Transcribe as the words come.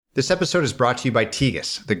This episode is brought to you by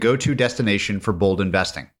Tegas, the go-to destination for bold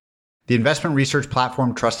investing. The investment research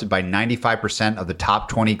platform trusted by 95% of the top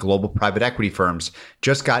 20 global private equity firms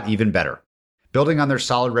just got even better. Building on their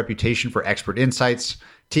solid reputation for expert insights,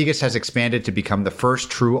 Tegas has expanded to become the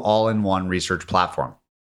first true all-in-one research platform.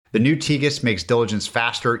 The new Tegas makes diligence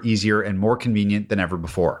faster, easier, and more convenient than ever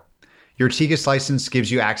before. Your Tegas license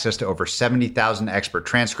gives you access to over 70,000 expert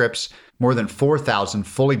transcripts, more than 4,000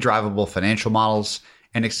 fully drivable financial models,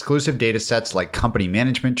 and exclusive data sets like company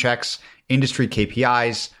management checks, industry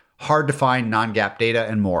KPIs, hard-to-find non-GAAP data,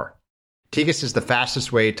 and more. Tegas is the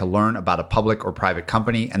fastest way to learn about a public or private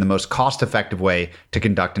company and the most cost-effective way to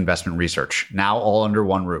conduct investment research, now all under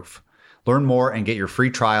one roof. Learn more and get your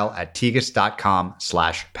free trial at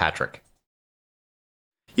tegas.com/Patrick.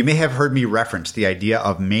 You may have heard me reference the idea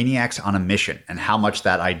of maniacs on a mission and how much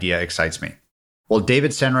that idea excites me. Well, David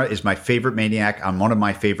Senra is my favorite maniac on one of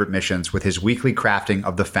my favorite missions with his weekly crafting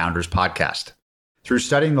of the Founders podcast. Through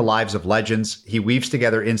studying the lives of legends, he weaves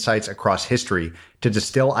together insights across history to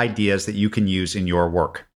distill ideas that you can use in your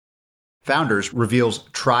work. Founders reveals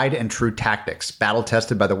tried and true tactics,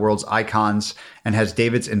 battle-tested by the world's icons, and has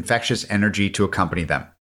David's infectious energy to accompany them.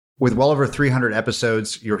 With well over 300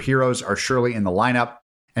 episodes, your heroes are surely in the lineup,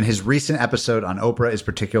 and his recent episode on Oprah is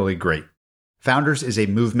particularly great. Founders is a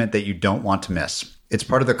movement that you don't want to miss. It's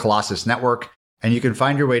part of the Colossus Network, and you can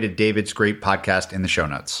find your way to David's great podcast in the show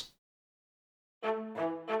notes.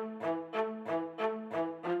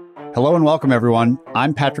 Hello and welcome, everyone.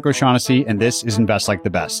 I'm Patrick O'Shaughnessy, and this is Invest Like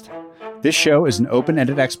the Best. This show is an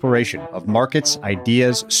open-ended exploration of markets,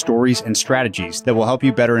 ideas, stories, and strategies that will help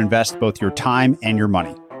you better invest both your time and your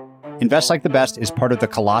money. Invest Like the Best is part of the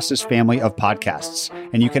Colossus family of podcasts,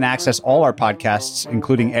 and you can access all our podcasts,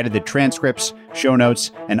 including edited transcripts, show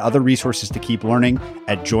notes, and other resources to keep learning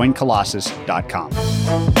at joincolossus.com.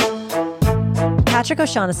 Patrick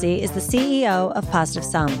O'Shaughnessy is the CEO of Positive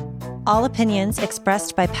Sum. All opinions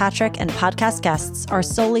expressed by Patrick and podcast guests are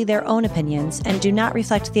solely their own opinions and do not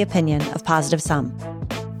reflect the opinion of Positive Sum.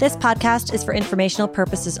 This podcast is for informational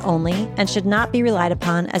purposes only and should not be relied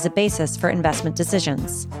upon as a basis for investment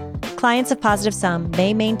decisions. Clients of Positive Sum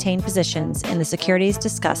may maintain positions in the securities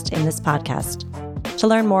discussed in this podcast. To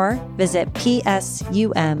learn more, visit psum.vc.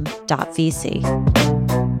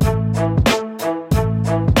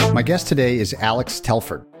 My guest today is Alex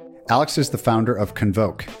Telford. Alex is the founder of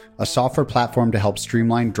Convoke, a software platform to help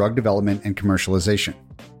streamline drug development and commercialization.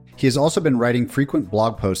 He has also been writing frequent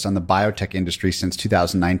blog posts on the biotech industry since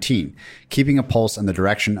 2019, keeping a pulse on the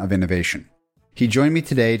direction of innovation. He joined me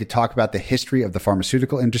today to talk about the history of the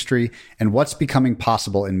pharmaceutical industry and what's becoming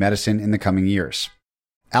possible in medicine in the coming years.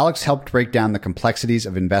 Alex helped break down the complexities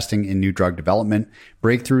of investing in new drug development,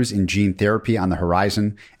 breakthroughs in gene therapy on the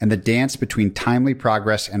horizon, and the dance between timely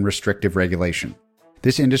progress and restrictive regulation.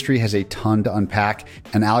 This industry has a ton to unpack,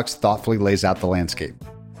 and Alex thoughtfully lays out the landscape.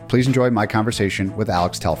 Please enjoy my conversation with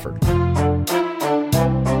Alex Telford.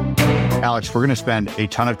 Alex, we're going to spend a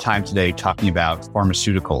ton of time today talking about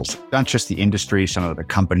pharmaceuticals, not just the industry, some of the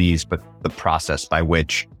companies, but the process by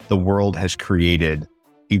which the world has created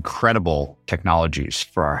incredible technologies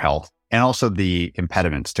for our health, and also the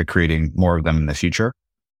impediments to creating more of them in the future.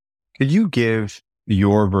 Could you give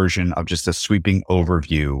your version of just a sweeping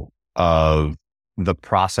overview of the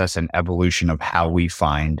process and evolution of how we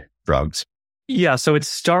find drugs? Yeah, so it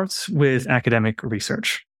starts with academic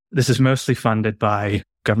research. This is mostly funded by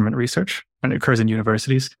government research, and it occurs in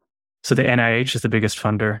universities. So the NIH is the biggest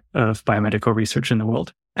funder of biomedical research in the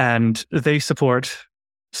world. And they support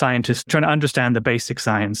scientists trying to understand the basic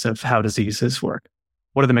science of how diseases work.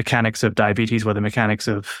 What are the mechanics of diabetes? What are the mechanics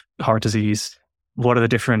of heart disease? What are the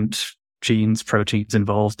different genes, proteins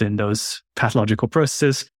involved in those pathological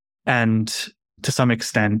processes? And to some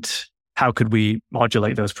extent, how could we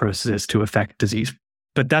modulate those processes to affect disease?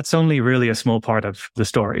 But that's only really a small part of the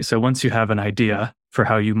story. So once you have an idea for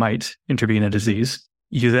how you might intervene in a disease,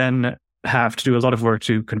 you then have to do a lot of work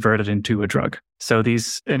to convert it into a drug. So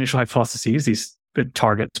these initial hypotheses, these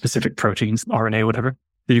target specific proteins, RNA, whatever,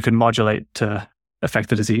 that you can modulate to affect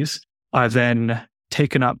the disease, are then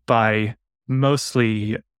taken up by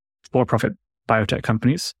mostly for-profit biotech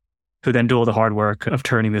companies who then do all the hard work of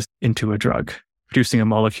turning this into a drug, producing a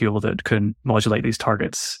molecule that can modulate these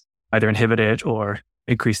targets, either inhibit it or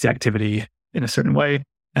increase the activity in a certain way,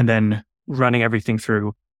 and then running everything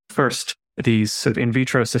through first these sort of in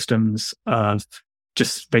vitro systems of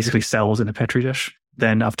just basically cells in a petri dish,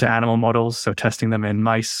 then up to animal models, so testing them in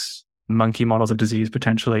mice, monkey models of disease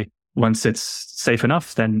potentially. Once it's safe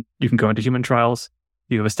enough, then you can go into human trials.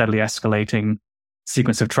 You have a steadily escalating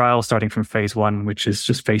sequence of trials starting from phase 1, which is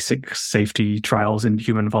just basic safety trials in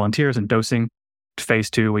human volunteers and dosing, phase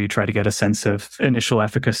 2, where you try to get a sense of initial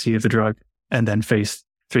efficacy of the drug, and then phase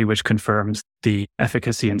 3, which confirms the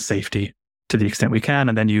efficacy and safety to the extent we can.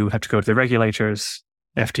 And then you have to go to the regulators,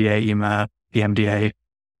 FDA, EMA, PMDA,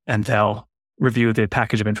 and they'll review the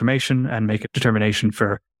package of information and make a determination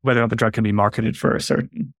for whether or not the drug can be marketed for a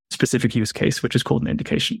certain specific use case, which is called an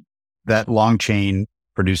indication. That long chain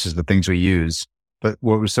produces the things we use. But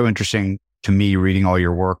what was so interesting to me reading all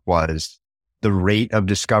your work was the rate of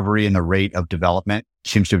discovery and the rate of development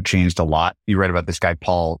seems to have changed a lot. You read about this guy,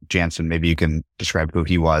 Paul Janssen. Maybe you can describe who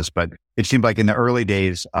he was, but it seemed like in the early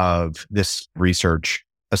days of this research,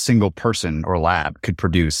 a single person or lab could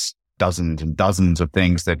produce dozens and dozens of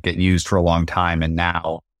things that get used for a long time. And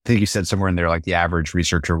now I think you said somewhere in there, like the average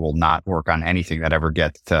researcher will not work on anything that ever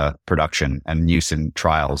gets to production and use in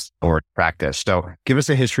trials or practice. So give us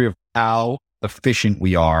a history of how efficient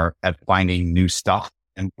we are at finding new stuff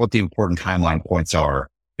and what the important timeline points are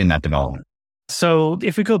in that development. So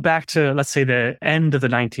if we go back to, let's say, the end of the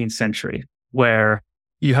 19th century, where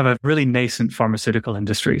you have a really nascent pharmaceutical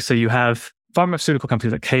industry. So you have pharmaceutical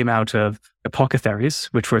companies that came out of apothecaries,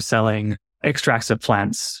 which were selling extracts of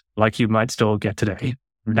plants like you might still get today,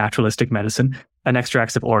 naturalistic medicine, and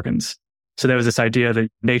extracts of organs. So there was this idea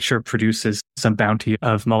that nature produces some bounty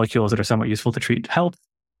of molecules that are somewhat useful to treat health,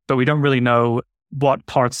 but we don't really know what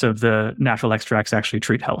parts of the natural extracts actually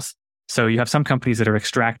treat health. So you have some companies that are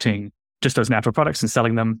extracting just those natural products and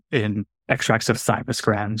selling them in extracts of thymus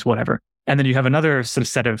glands, whatever. And then you have another sort of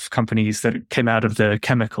set of companies that came out of the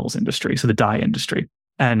chemicals industry, so the dye industry.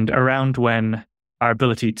 And around when our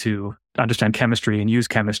ability to understand chemistry and use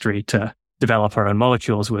chemistry to develop our own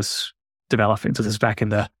molecules was developing, so this is back in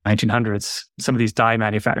the 1900s, some of these dye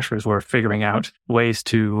manufacturers were figuring out ways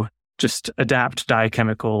to just adapt dye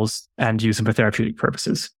chemicals and use them for therapeutic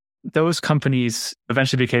purposes. Those companies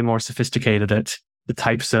eventually became more sophisticated at the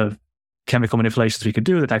types of chemical manipulations we could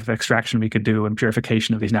do, the type of extraction we could do, and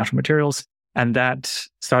purification of these natural materials. And that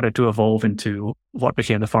started to evolve into what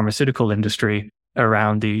became the pharmaceutical industry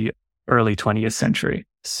around the early 20th century.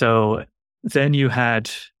 So then you had,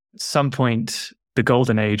 at some point, the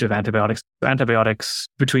golden age of antibiotics. Antibiotics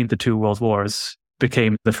between the two world wars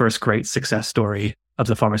became the first great success story of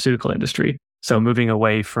the pharmaceutical industry. So moving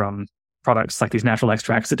away from products like these natural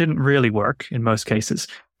extracts that didn't really work in most cases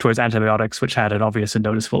towards antibiotics, which had an obvious and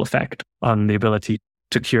noticeable effect on the ability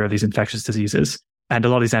to cure these infectious diseases. And a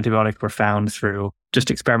lot of these antibiotics were found through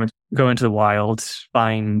just experiments, go into the wild,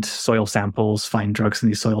 find soil samples, find drugs in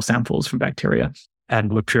these soil samples from bacteria,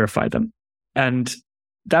 and would purify them. And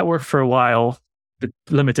that worked for a while, but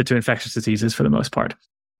limited to infectious diseases for the most part.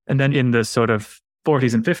 And then in the sort of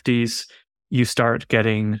 40s and 50s, you start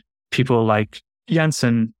getting people like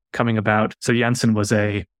Janssen coming about. So Janssen was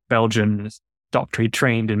a Belgian doctor. He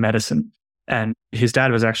trained in medicine. And his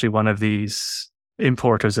dad was actually one of these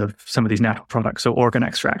importers of some of these natural products, so organ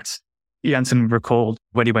extracts. Janssen recalled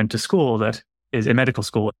when he went to school that in medical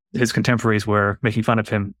school, his contemporaries were making fun of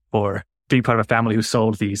him for being part of a family who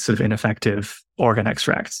sold these sort of ineffective organ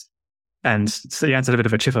extracts. And so Janssen had a bit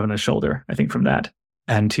of a chip on his shoulder, I think, from that.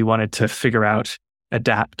 And he wanted to figure out,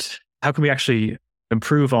 adapt, how can we actually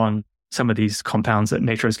improve on some of these compounds that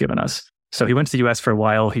nature has given us? So he went to the US for a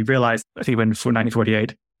while. He realized, I think he went for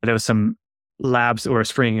 1948, there was some labs that were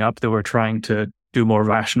springing up that were trying to do more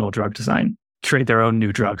rational drug design, create their own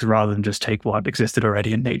new drugs rather than just take what existed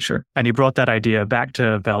already in nature. And he brought that idea back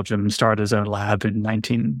to Belgium, started his own lab in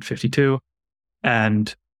 1952,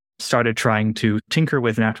 and started trying to tinker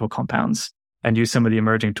with natural compounds and use some of the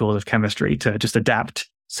emerging tools of chemistry to just adapt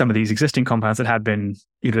some of these existing compounds that had been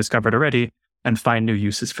discovered already and find new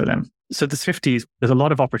uses for them. So this 50s, there's a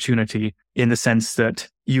lot of opportunity in the sense that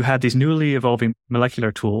you had these newly evolving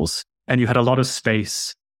molecular tools and you had a lot of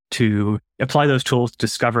space to apply those tools to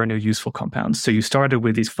discover new useful compounds. So you started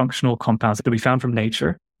with these functional compounds that we found from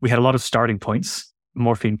nature. We had a lot of starting points,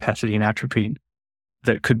 morphine, pethidine, atropine,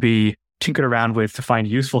 that could be tinkered around with to find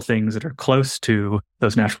useful things that are close to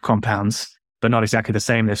those natural compounds, but not exactly the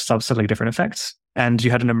same. There's subtly different effects. And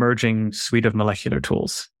you had an emerging suite of molecular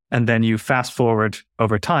tools. And then you fast forward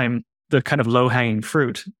over time, the kind of low-hanging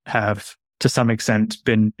fruit have, to some extent,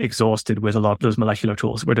 been exhausted with a lot of those molecular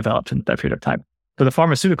tools that were developed in that period of time. So the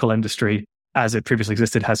pharmaceutical industry, as it previously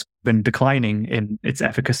existed, has been declining in its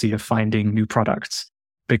efficacy of finding new products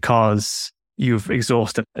because you've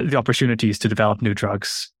exhausted the opportunities to develop new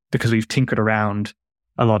drugs because we've tinkered around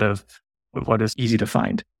a lot of what is easy to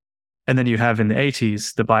find. And then you have in the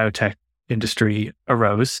 80s, the biotech industry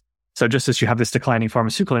arose. So just as you have this declining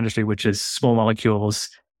pharmaceutical industry, which is small molecules,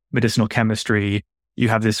 medicinal chemistry, you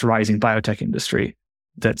have this rising biotech industry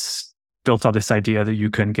that's built on this idea that you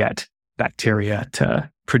can get bacteria to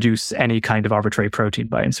produce any kind of arbitrary protein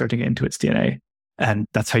by inserting it into its DNA. And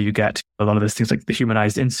that's how you get a lot of those things like the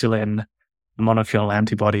humanized insulin, monoclonal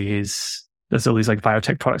antibodies. There's all these like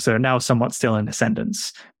biotech products that are now somewhat still in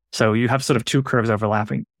ascendance. So you have sort of two curves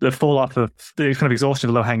overlapping. The fall off of the kind of exhaustion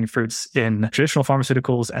of low-hanging fruits in traditional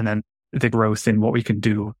pharmaceuticals, and then the growth in what we can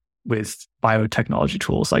do with biotechnology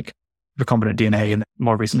tools like recombinant DNA and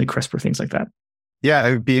more recently CRISPR, things like that. Yeah,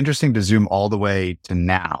 it would be interesting to zoom all the way to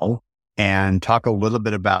now and talk a little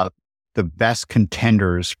bit about the best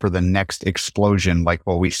contenders for the next explosion, like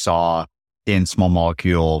what we saw in small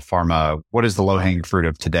molecule pharma. What is the low-hanging fruit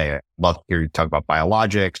of today? I'd love to hear you talk about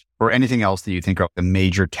biologics or anything else that you think are the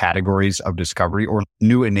major categories of discovery or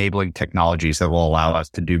new enabling technologies that will allow us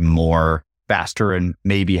to do more faster and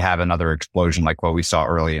maybe have another explosion like what we saw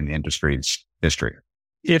early in the industry's history.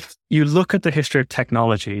 If you look at the history of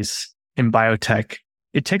technologies in biotech,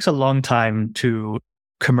 it takes a long time to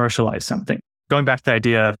commercialize something. Going back to the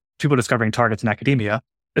idea of people discovering targets in academia,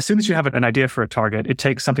 as soon as you have an idea for a target, it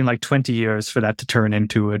takes something like 20 years for that to turn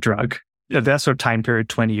into a drug. That sort of time period,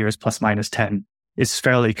 20 years plus minus 10, is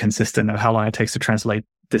fairly consistent of how long it takes to translate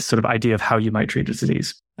this sort of idea of how you might treat a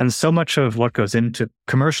disease. And so much of what goes into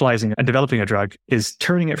commercializing and developing a drug is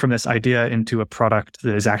turning it from this idea into a product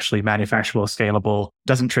that is actually manufacturable, scalable,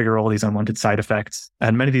 doesn't trigger all these unwanted side effects.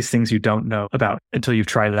 And many of these things you don't know about until you've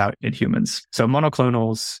tried it out in humans. So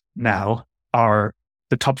monoclonals now are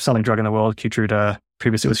the top selling drug in the world, Keytruda.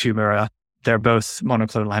 Previously it was Humira. They're both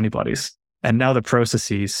monoclonal antibodies. And now the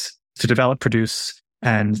processes to develop, produce,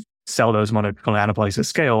 and sell those monoclonal antibodies at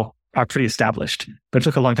scale are pretty established, but it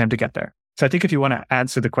took a long time to get there. So I think if you want to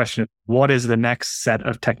answer the question of what is the next set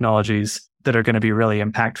of technologies that are going to be really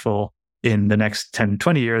impactful in the next 10,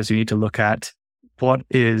 20 years, you need to look at what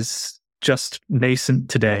is just nascent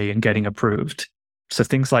today and getting approved. So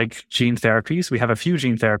things like gene therapies, we have a few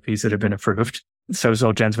gene therapies that have been approved. So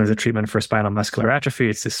Zolgensma is a treatment for spinal muscular atrophy.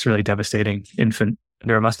 It's this really devastating infant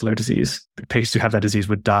neuromuscular disease. The patients who have that disease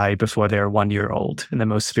would die before they're 1 year old in the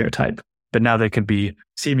most severe type. But now they can be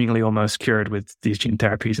seemingly almost cured with these gene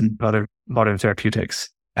therapies and other modern therapeutics.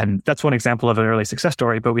 And that's one example of an early success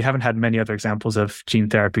story, but we haven't had many other examples of gene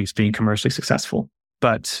therapies being commercially successful.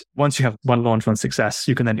 But once you have one launch, one success,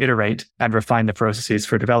 you can then iterate and refine the processes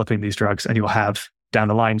for developing these drugs, and you'll have down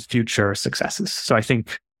the line future successes. So I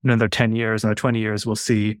think in another 10 years, another 20 years, we'll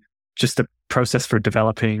see just the process for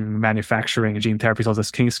developing, manufacturing gene therapies, all those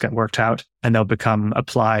kinks get worked out, and they'll become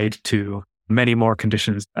applied to many more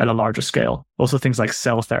conditions at a larger scale. Also things like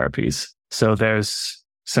cell therapies. So there's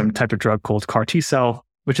some type of drug called CAR T cell,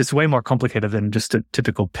 which is way more complicated than just a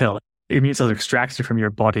typical pill. Immune cells are extracted from your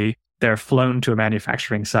body. They're flown to a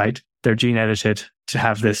manufacturing site. They're gene edited to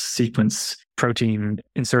have this sequence protein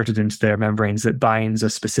inserted into their membranes that binds a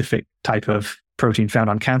specific type of protein found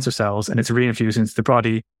on cancer cells, and it's reinfused into the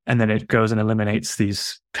body, and then it goes and eliminates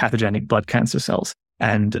these pathogenic blood cancer cells.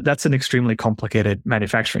 And that's an extremely complicated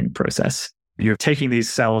manufacturing process. You're taking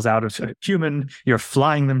these cells out of a human, you're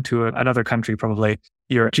flying them to another country probably,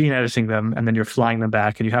 you're gene editing them, and then you're flying them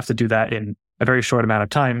back, and you have to do that in a very short amount of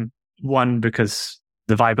time. One, because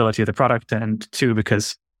the viability of the product, and two,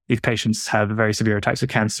 because these patients have very severe types of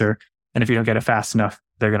cancer, and if you don't get it fast enough,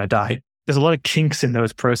 they're going to die. There's a lot of kinks in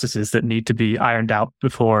those processes that need to be ironed out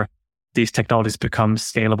before these technologies become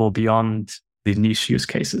scalable beyond these niche use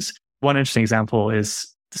cases. One interesting example is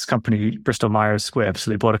this company, Bristol Myers Squibb.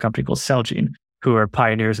 So they bought a company called Celgene, who are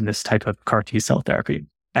pioneers in this type of CAR T cell therapy.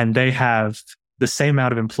 And they have the same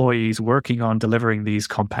amount of employees working on delivering these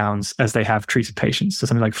compounds as they have treated patients. So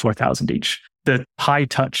something like 4,000 each. The high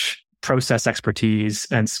touch process expertise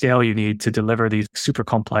and scale you need to deliver these super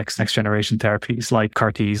complex next generation therapies like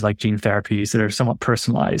CAR Ts, like gene therapies that are somewhat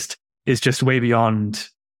personalized is just way beyond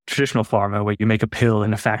traditional pharma, where you make a pill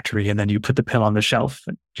in a factory and then you put the pill on the shelf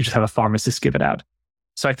and you just have a pharmacist give it out.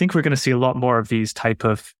 So I think we're going to see a lot more of these type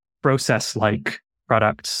of process-like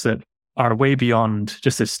products that are way beyond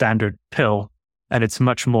just a standard pill. And it's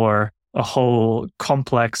much more a whole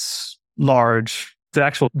complex, large, the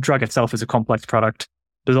actual drug itself is a complex product.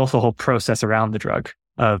 There's also a whole process around the drug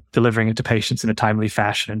of delivering it to patients in a timely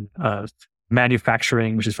fashion, of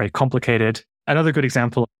manufacturing, which is very complicated. Another good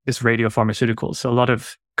example is radiopharmaceuticals. So a lot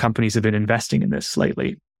of companies have been investing in this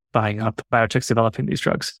lately, buying up biotechs developing these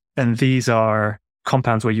drugs. And these are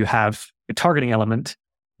compounds where you have a targeting element,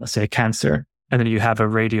 let's say a cancer, and then you have a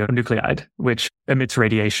radionuclide, which emits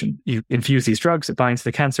radiation. You infuse these drugs, it binds to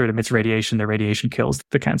the cancer, it emits radiation, the radiation kills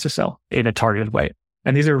the cancer cell in a targeted way.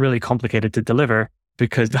 And these are really complicated to deliver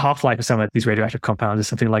because the half-life of some of these radioactive compounds is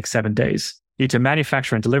something like 7 days. You need to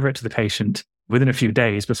manufacture and deliver it to the patient within a few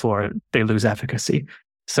days before they lose efficacy.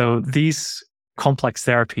 So these complex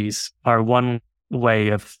therapies are one way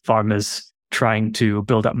of pharmas trying to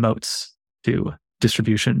build up moats to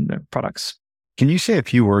distribution their products. Can you say a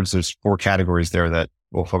few words? There's 4 categories there that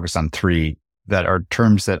we'll focus on 3 that are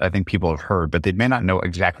terms that I think people have heard, but they may not know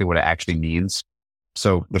exactly what it actually means.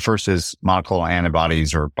 So the first is monoclonal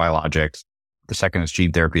antibodies or biologics. The second is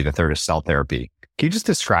gene therapy. The third is cell therapy. Can you just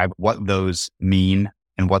describe what those mean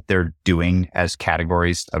and what they're doing as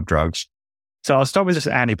categories of drugs? So I'll start with just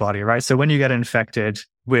antibody, right? So when you get infected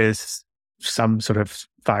with some sort of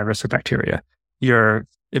virus or bacteria, your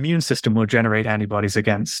immune system will generate antibodies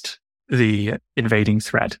against the invading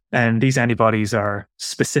threat. And these antibodies are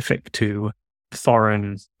specific to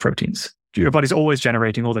foreign proteins. Your body's always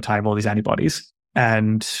generating all the time all these antibodies.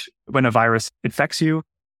 And when a virus infects you,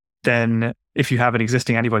 then if you have an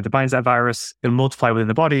existing antibody that binds that virus, it'll multiply within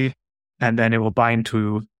the body, and then it will bind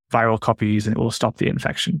to viral copies and it will stop the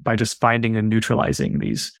infection by just binding and neutralizing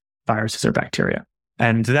these viruses or bacteria.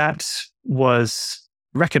 And that was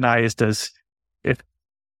recognized as if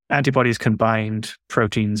antibodies can bind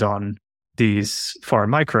proteins on these foreign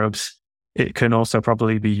microbes, it can also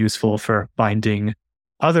probably be useful for binding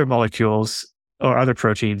other molecules or other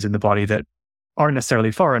proteins in the body that aren't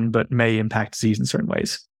necessarily foreign, but may impact disease in certain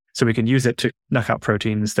ways. So we can use it to knock out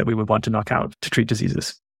proteins that we would want to knock out to treat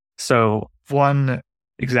diseases. So one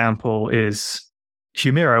example is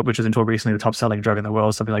Humira, which is until recently the top-selling drug in the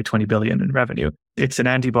world, something like 20 billion in revenue. It's an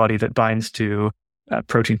antibody that binds to a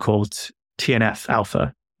protein called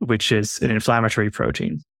TNF-alpha, which is an inflammatory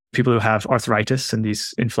protein. People who have arthritis and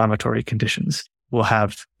these inflammatory conditions will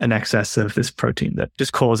have an excess of this protein that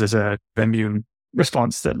just causes an immune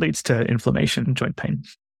response that leads to inflammation and joint pain.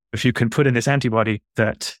 If you can put in this antibody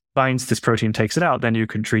that binds this protein, takes it out, then you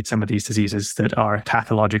can treat some of these diseases that are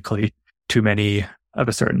pathologically too many of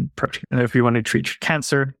a certain protein. And if you want to treat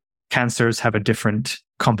cancer, cancers have a different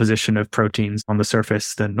composition of proteins on the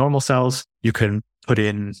surface than normal cells. You can put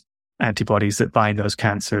in antibodies that bind those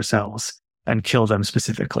cancer cells and kill them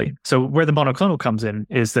specifically. So where the monoclonal comes in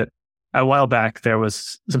is that a while back, there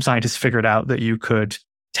was some scientists figured out that you could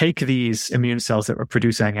take these immune cells that were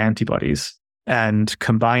producing antibodies and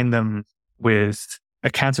combine them with a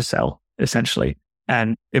cancer cell, essentially,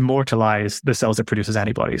 and immortalize the cells that produces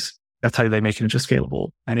antibodies. That's how they make it into a scalable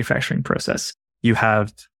manufacturing process. You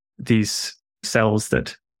have these cells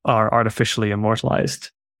that are artificially immortalized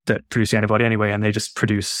that produce the antibody anyway, and they just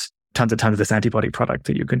produce tons and tons of this antibody product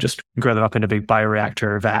that you can just grow them up in a big bioreactor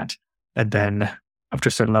or vat, and then after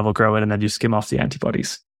a certain level grow it, and then you skim off the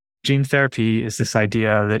antibodies. Gene therapy is this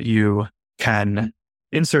idea that you can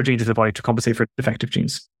insert genes into the body to compensate for defective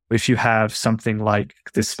genes. If you have something like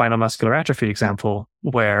this spinal muscular atrophy example,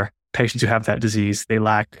 where patients who have that disease, they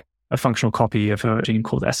lack a functional copy of a gene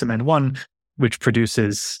called SMN1, which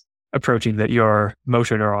produces a protein that your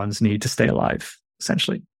motor neurons need to stay alive,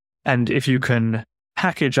 essentially. And if you can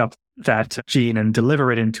package up that gene and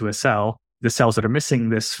deliver it into a cell, the cells that are missing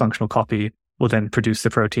this functional copy will then produce the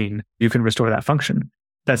protein. You can restore that function.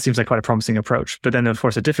 That seems like quite a promising approach. But then, of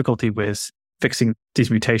course, the difficulty with fixing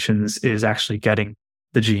these mutations is actually getting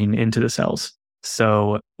the gene into the cells.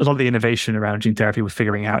 So a lot of the innovation around gene therapy was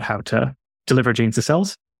figuring out how to deliver genes to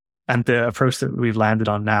cells. And the approach that we've landed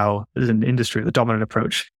on now as an industry, the dominant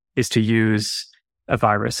approach, is to use a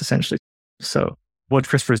virus, essentially. So what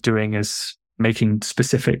CRISPR is doing is making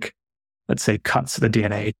specific, let's say, cuts of the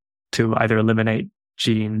DNA to either eliminate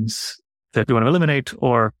genes that we want to eliminate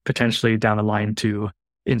or potentially down the line to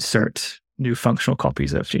insert new functional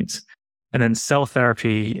copies of genes. And then cell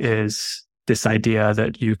therapy is this idea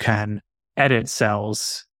that you can edit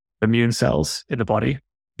cells, immune cells in the body,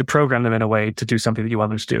 to program them in a way to do something that you want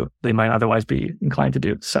them to do. They might otherwise be inclined to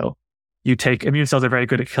do. So you take immune cells, they're very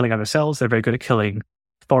good at killing other cells. They're very good at killing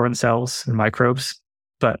foreign cells and microbes.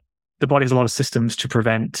 But the body has a lot of systems to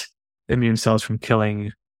prevent immune cells from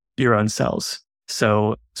killing your own cells.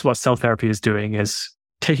 So what cell therapy is doing is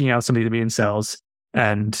taking out some of the immune cells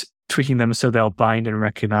and tweaking them so they'll bind and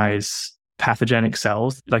recognize pathogenic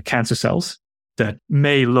cells, like cancer cells, that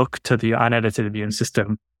may look to the unedited immune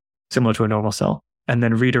system similar to a normal cell, and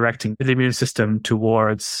then redirecting the immune system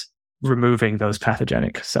towards removing those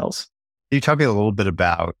pathogenic cells. Can you talk a little bit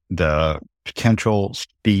about the potential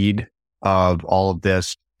speed of all of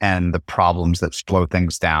this and the problems that slow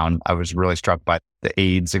things down? I was really struck by the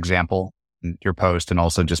AIDS example in your post, and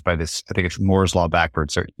also just by this, I think it's Moore's Law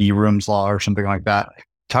backwards, or Eroom's Law or something like that.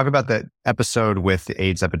 Talk about that episode with the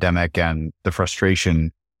AIDS epidemic and the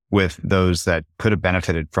frustration with those that could have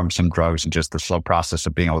benefited from some drugs and just the slow process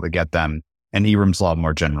of being able to get them, and Eroom's Law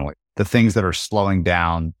more generally. The things that are slowing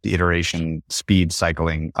down the iteration speed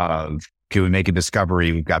cycling of, can we make a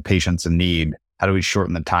discovery? We've got patients in need. How do we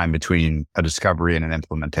shorten the time between a discovery and an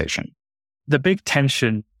implementation? the big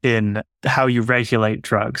tension in how you regulate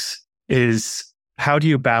drugs is how do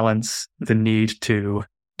you balance the need to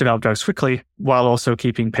develop drugs quickly while also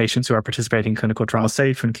keeping patients who are participating in clinical trials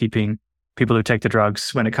safe and keeping people who take the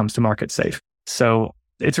drugs when it comes to market safe. So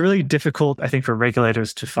it's really difficult, I think, for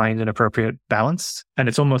regulators to find an appropriate balance. And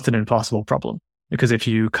it's almost an impossible problem because if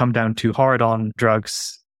you come down too hard on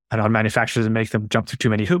drugs and on manufacturers and make them jump through too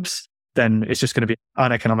many hoops, then it's just going to be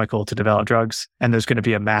uneconomical to develop drugs. And there's going to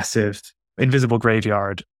be a massive invisible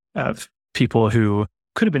graveyard of people who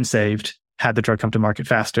could have been saved had the drug come to market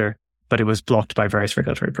faster, but it was blocked by various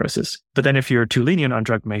regulatory processes. But then if you're too lenient on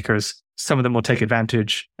drug makers, some of them will take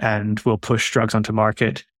advantage and will push drugs onto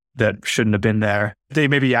market that shouldn't have been there. They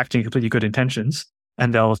may be acting in completely good intentions,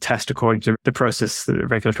 and they'll test according to the process the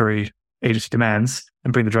regulatory agency demands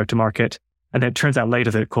and bring the drug to market. And then it turns out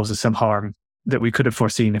later that it causes some harm that we could have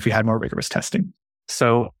foreseen if we had more rigorous testing.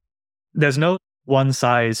 So there's no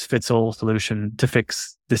one-size-fits-all solution to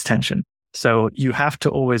fix this tension. So you have to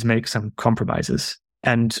always make some compromises.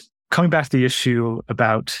 And coming back to the issue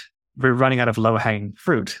about we're running out of low-hanging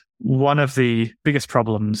fruit, one of the biggest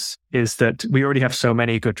problems is that we already have so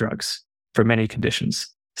many good drugs for many conditions.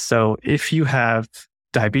 So if you have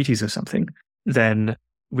diabetes or something, then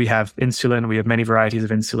we have insulin, we have many varieties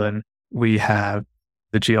of insulin, we have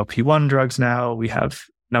the GLP-1 drugs now, we have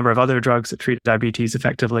a number of other drugs that treat diabetes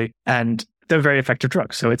effectively, and they're very effective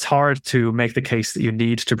drugs. So it's hard to make the case that you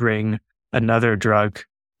need to bring another drug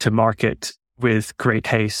to market with great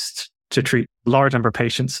haste to treat a large number of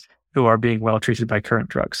patients who are being well treated by current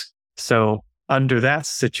drugs. So under that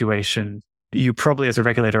situation, you probably as a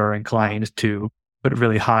regulator are inclined to put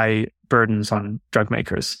really high burdens on drug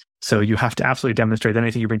makers. So you have to absolutely demonstrate that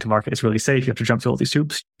anything you bring to market is really safe. You have to jump through all these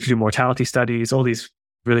hoops, you do mortality studies, all these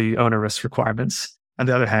really onerous requirements. On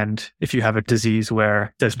the other hand, if you have a disease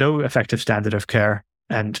where there's no effective standard of care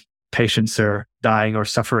and patients are dying or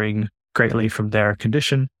suffering greatly from their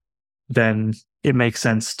condition, then it makes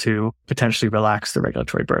sense to potentially relax the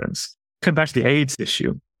regulatory burdens. Come back to the AIDS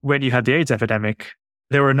issue. When you had the AIDS epidemic,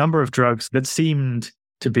 there were a number of drugs that seemed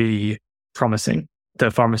to be promising.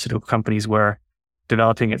 The pharmaceutical companies were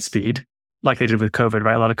developing at speed, like they did with COVID,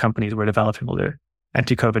 right? A lot of companies were developing all their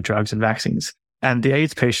anti-COVID drugs and vaccines. And the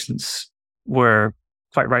AIDS patients were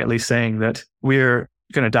quite rightly saying that we're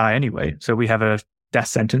going to die anyway. So we have a death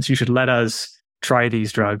sentence. You should let us try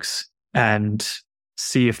these drugs and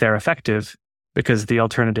see if they're effective because the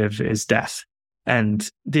alternative is death. And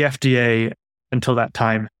the FDA, until that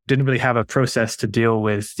time, didn't really have a process to deal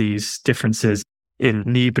with these differences in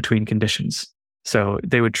need between conditions. So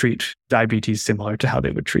they would treat diabetes similar to how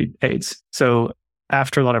they would treat AIDS. So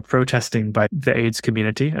after a lot of protesting by the AIDS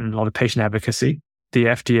community and a lot of patient advocacy, the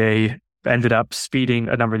FDA ended up speeding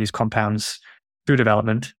a number of these compounds through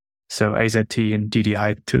development. So AZT and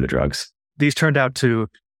DDI, two of the drugs. These turned out to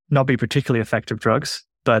not be particularly effective drugs,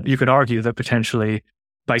 but you could argue that potentially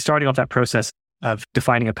by starting off that process of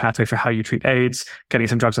defining a pathway for how you treat AIDS, getting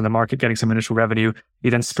some drugs on the market, getting some initial revenue,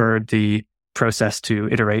 you then spurred the process to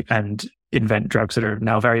iterate and invent drugs that are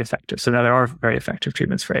now very effective. So now there are very effective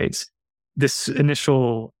treatments for AIDS. This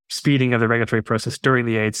initial speeding of the regulatory process during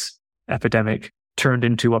the AIDS epidemic turned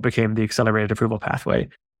into what became the accelerated approval pathway.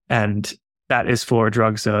 And that is for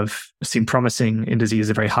drugs of seem promising in disease,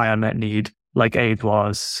 a very high unmet need, like AIDS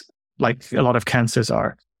was, like a lot of cancers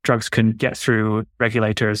are. Drugs can get through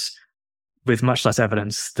regulators with much less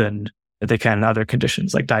evidence than they can in other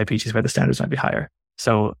conditions, like diabetes, where the standards might be higher.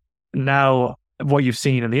 So now what you've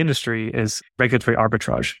seen in the industry is regulatory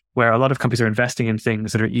arbitrage, where a lot of companies are investing in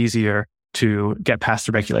things that are easier to get past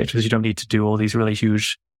the regulators. You don't need to do all these really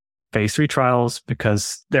huge phase 3 trials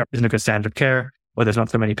because there isn't a good standard of care or there's not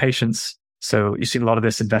so many patients. So you've seen a lot of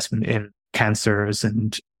this investment in cancers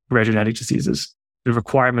and rare genetic diseases. The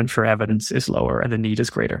requirement for evidence is lower and the need is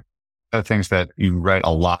greater. The things that you write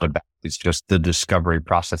a lot about is just the discovery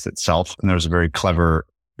process itself. And there's a very clever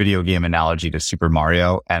video game analogy to Super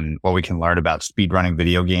Mario and what we can learn about speedrunning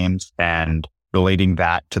video games and relating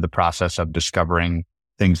that to the process of discovering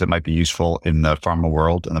things that might be useful in the pharma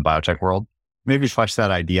world and the biotech world. Maybe flesh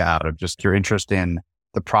that idea out of just your interest in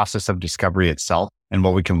the process of discovery itself and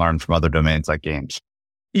what we can learn from other domains like games.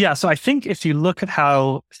 Yeah, so I think if you look at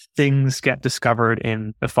how things get discovered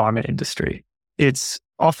in the pharma industry, it's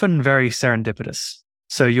often very serendipitous.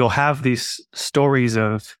 So you'll have these stories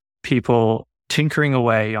of people tinkering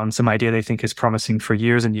away on some idea they think is promising for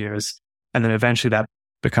years and years, and then eventually that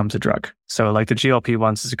becomes a drug. So like the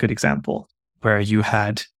GLP-1s is a good example, where you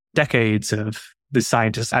had decades of the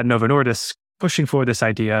scientists at Novo Nordisk pushing forward this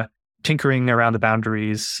idea, tinkering around the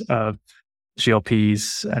boundaries of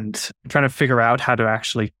GLPs and trying to figure out how to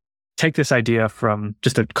actually take this idea from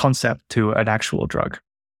just a concept to an actual drug.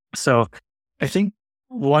 So I think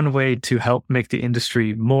one way to help make the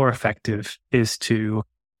industry more effective is to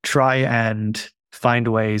try and find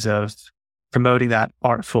ways of promoting that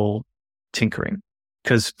artful tinkering,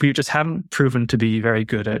 because we just haven't proven to be very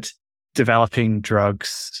good at developing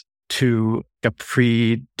drugs to a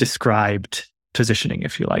pre-described positioning,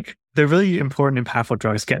 if you like. The really important and powerful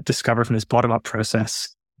drugs get discovered from this bottom-up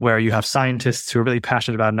process where you have scientists who are really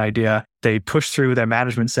passionate about an idea. They push through their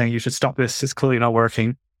management saying, you should stop this, it's clearly not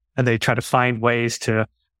working. And they try to find ways to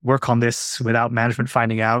work on this without management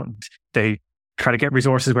finding out. They try to get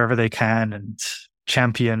resources wherever they can and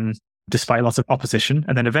champion despite lots of opposition.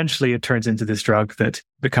 And then eventually it turns into this drug that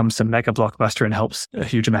becomes some mega blockbuster and helps a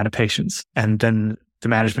huge amount of patients. And then the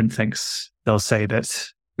management thinks they'll say that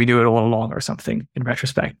we knew it all along or something in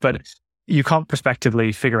retrospect. But you can't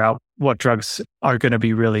prospectively figure out what drugs are going to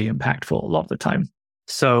be really impactful a lot of the time.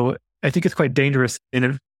 So I think it's quite dangerous in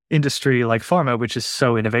an industry like pharma, which is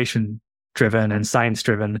so innovation driven and science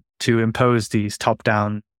driven, to impose these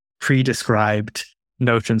top-down, pre-described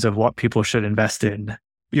notions of what people should invest in.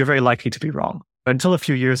 You're very likely to be wrong. Until a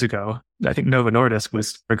few years ago, I think Novo Nordisk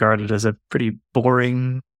was regarded as a pretty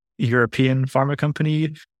boring European pharma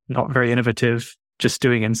company, not very innovative, just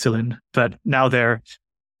doing insulin. But now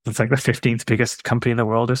it's like the 15th biggest company in the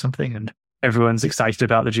world or something, and everyone's excited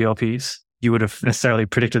about the GLPs. You would have necessarily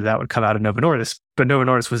predicted that would come out of Novo Nordisk, but Novo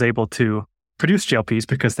Nordisk was able to produce GLPs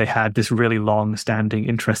because they had this really long-standing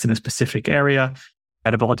interest in a specific area,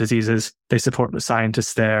 metabolic diseases. They support the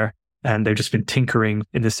scientists there, and they've just been tinkering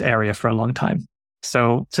in this area for a long time.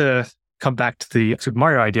 So to come back to the Super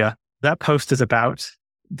Mario idea, that post is about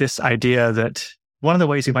this idea that one of the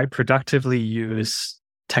ways you might productively use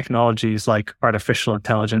technologies like artificial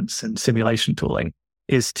intelligence and simulation tooling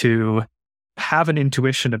is to have an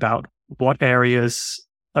intuition about what areas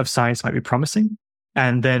of science might be promising,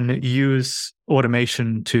 and then use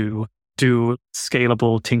automation to do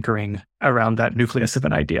scalable tinkering around that nucleus of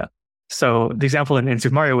an idea. So the example in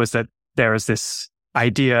Super Mario was that there is this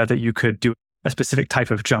idea that you could do a specific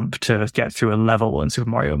type of jump to get through a level in Super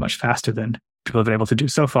Mario much faster than people have been able to do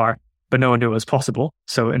so far, but no one knew it was possible.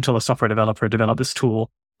 So until a software developer developed this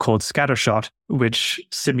tool called Scattershot, which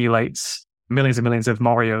simulates millions and millions of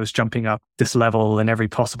Marios jumping up this level in every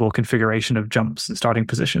possible configuration of jumps and starting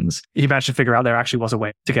positions. He managed to figure out there actually was a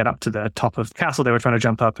way to get up to the top of the castle they were trying to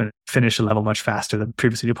jump up and finish a level much faster than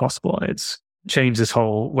previously possible. It's changed this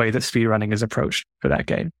whole way that speedrunning is approached for that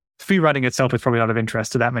game. Speedrunning itself is probably not of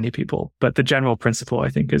interest to that many people, but the general principle, I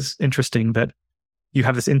think, is interesting, that you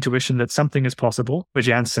have this intuition that something is possible. With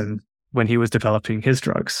Janssen, when he was developing his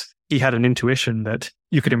drugs, he had an intuition that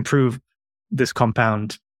you could improve this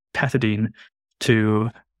compound pethidine to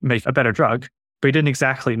make a better drug, but he didn't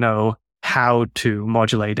exactly know how to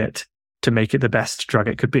modulate it to make it the best drug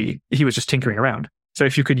it could be. He was just tinkering around. So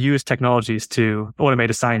if you could use technologies to automate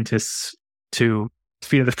a scientist to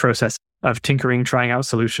speed up this process of tinkering, trying out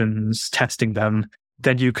solutions, testing them,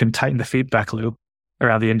 then you can tighten the feedback loop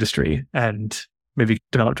around the industry and maybe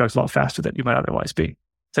develop drugs a lot faster than you might otherwise be.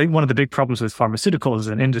 So I think one of the big problems with pharmaceuticals as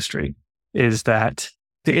an industry is that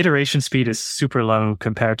the iteration speed is super low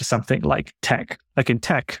compared to something like tech. Like in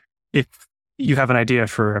tech, if you have an idea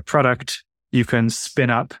for a product, you can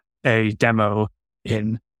spin up a demo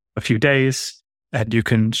in a few days and you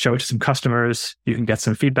can show it to some customers. You can get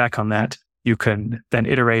some feedback on that. You can then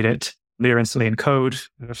iterate it near instantly in code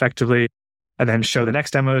effectively, and then show the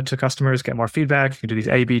next demo to customers, get more feedback. You can do these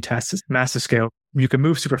A/B tests at massive scale. You can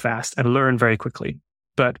move super fast and learn very quickly.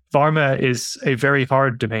 But pharma is a very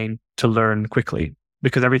hard domain to learn quickly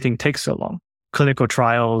because everything takes so long. Clinical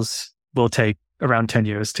trials will take around 10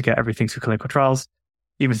 years to get everything through clinical trials.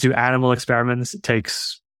 Even to do animal experiments, it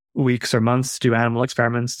takes weeks or months to do animal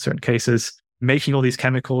experiments in certain cases. Making all these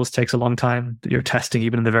chemicals takes a long time that you're testing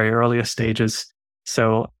even in the very earliest stages.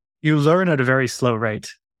 So you learn at a very slow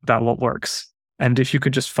rate about what works. And if you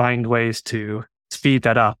could just find ways to speed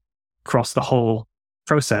that up across the whole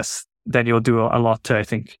process, then you'll do a lot to, I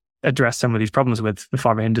think, address some of these problems with the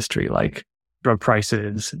pharma industry, like drug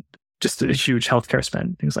prices, just a huge healthcare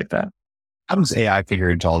spend, things like that. How does AI figure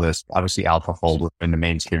into all this? Obviously, AlphaFold in the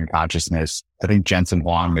mainstream consciousness. I think Jensen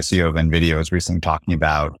Huang, the CEO of NVIDIA, was recently talking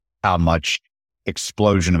about how much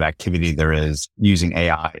explosion of activity there is using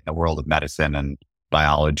AI in the world of medicine and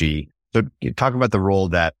biology. So you talk about the role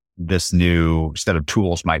that this new set of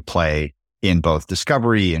tools might play in both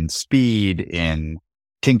discovery and speed, in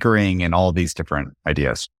tinkering, and all these different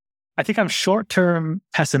ideas. I think I'm short-term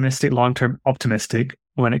pessimistic, long-term optimistic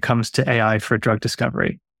when it comes to AI for drug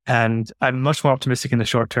discovery. And I'm much more optimistic in the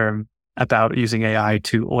short term about using AI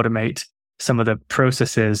to automate some of the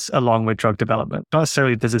processes along with drug development, not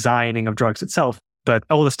necessarily the designing of drugs itself, but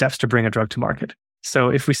all the steps to bring a drug to market. So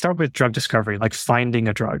if we start with drug discovery, like finding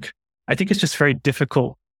a drug, I think it's just very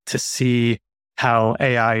difficult to see how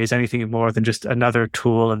AI is anything more than just another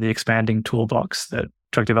tool in the expanding toolbox that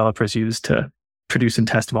drug developers use to produce and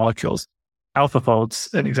test molecules. AlphaFold's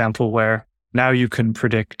an example where now you can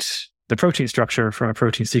predict the protein structure from a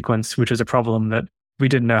protein sequence, which is a problem that we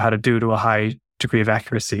didn't know how to do to a high degree of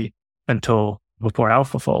accuracy until before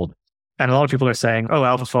AlphaFold. And a lot of people are saying, oh,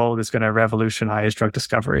 AlphaFold is going to revolutionize drug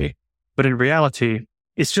discovery. But in reality,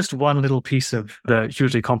 it's just one little piece of the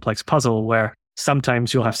hugely complex puzzle where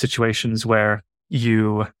sometimes you'll have situations where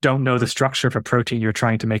you don't know the structure of a protein you're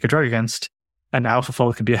trying to make a drug against. And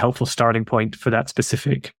AlphaFold could be a helpful starting point for that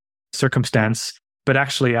specific circumstance. But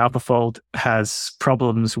actually, AlphaFold has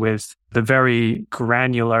problems with the very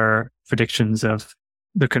granular predictions of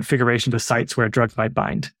the configuration of the sites where a drug might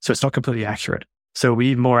bind. So it's not completely accurate. So we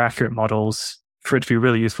need more accurate models for it to be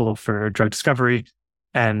really useful for drug discovery.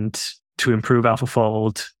 And to improve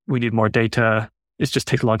AlphaFold, we need more data. It just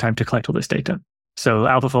takes a long time to collect all this data. So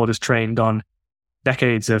AlphaFold is trained on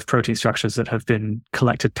decades of protein structures that have been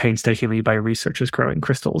collected painstakingly by researchers growing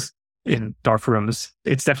crystals in dark rooms.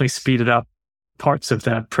 It's definitely speeded up parts of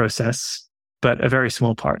that process, but a very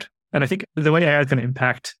small part. And I think the way AI is going to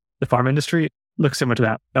impact the pharma industry looks similar to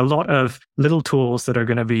that. A lot of little tools that are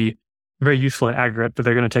going to be very useful in aggregate, but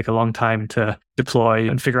they're going to take a long time to deploy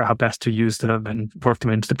and figure out how best to use them and work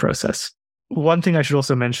them into the process. One thing I should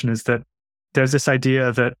also mention is that there's this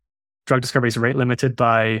idea that drug discovery is rate limited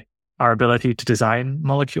by our ability to design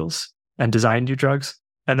molecules and design new drugs.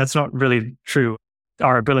 And that's not really true.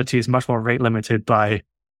 Our ability is much more rate limited by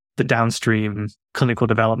the downstream clinical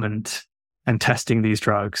development and testing these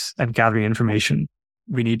drugs and gathering information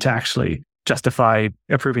we need to actually justify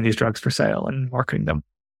approving these drugs for sale and marketing them.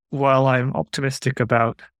 While I'm optimistic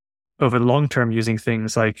about over the long term using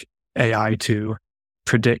things like AI to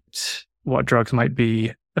predict what drugs might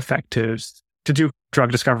be effective, to do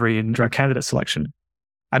drug discovery and drug candidate selection,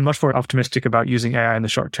 I'm much more optimistic about using AI in the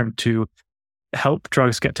short term to help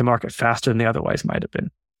drugs get to market faster than they otherwise might have been.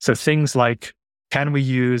 So things like, can we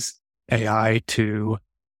use AI to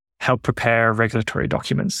help prepare regulatory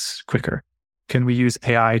documents quicker? Can we use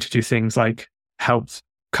AI to do things like help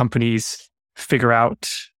companies figure out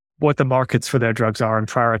what the markets for their drugs are and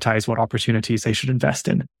prioritize what opportunities they should invest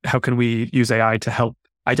in? How can we use AI to help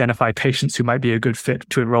identify patients who might be a good fit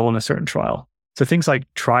to enroll in a certain trial? So things like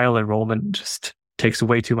trial enrollment just takes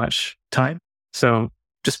way too much time. So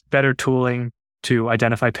just better tooling to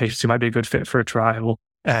identify patients who might be a good fit for a trial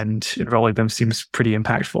and enrolling them seems pretty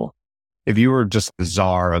impactful. If you were just the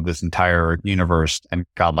czar of this entire universe and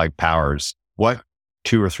godlike powers, what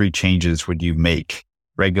 2 or 3 changes would you make?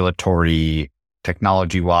 Regulatory,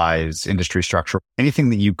 technology-wise, industry structure,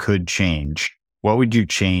 anything that you could change, what would you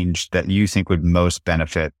change that you think would most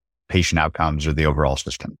benefit patient outcomes or the overall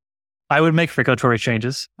system? I would make regulatory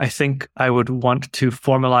changes. I think I would want to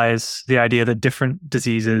formalize the idea that different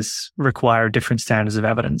diseases require different standards of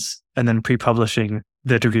evidence, and then pre-publishing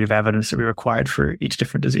the degree of evidence that we required for each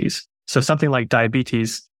different disease. So something like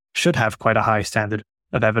diabetes should have quite a high standard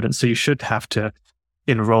of evidence. So you should have to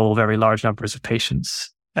enroll very large numbers of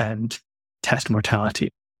patients and test mortality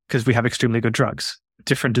because we have extremely good drugs.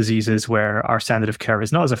 Different diseases where our standard of care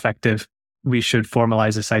is not as effective, we should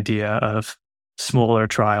formalize this idea of smaller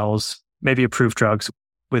trials, maybe approved drugs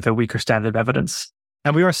with a weaker standard of evidence.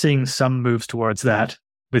 And we are seeing some moves towards that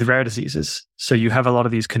with rare diseases. So you have a lot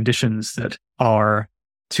of these conditions that are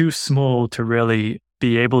too small to really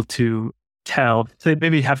be able to tell. So they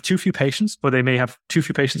maybe have too few patients, or they may have too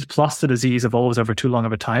few patients plus the disease evolves over too long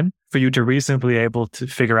of a time for you to reasonably able to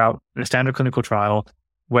figure out in a standard clinical trial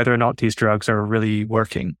whether or not these drugs are really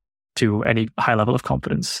working to any high level of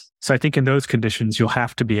confidence. So I think in those conditions, you'll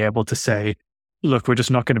have to be able to say, look, we're just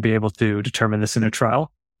not going to be able to determine this in a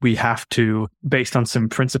trial. We have to, based on some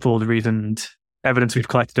principled, reasoned evidence we've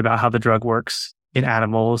collected about how the drug works in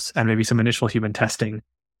animals and maybe some initial human testing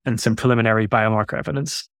and some preliminary biomarker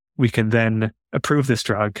evidence, we can then approve this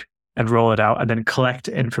drug and roll it out and then collect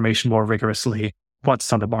information more rigorously once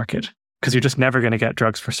it's on the market. Because you're just never going to get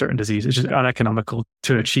drugs for certain diseases. It's just uneconomical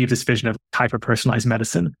to achieve this vision of hyper-personalized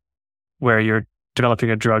medicine, where you're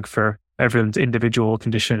developing a drug for everyone's individual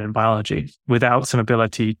condition and biology without some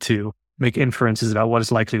ability to make inferences about what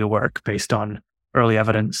is likely to work based on early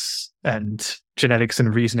evidence and genetics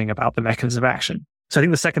and reasoning about the mechanism of action. So I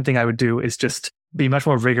think the second thing I would do is just be much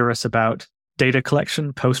more rigorous about data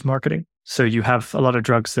collection post-marketing. So you have a lot of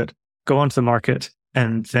drugs that go onto the market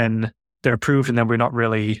and then they're approved and then we're not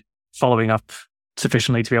really following up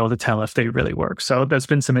sufficiently to be able to tell if they really work. So there's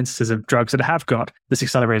been some instances of drugs that have got this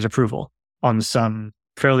accelerated approval on some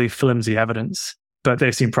fairly flimsy evidence, but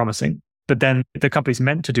they seem promising. But then the company's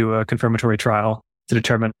meant to do a confirmatory trial to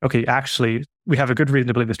determine, okay, actually, we have a good reason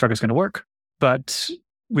to believe this drug is going to work, but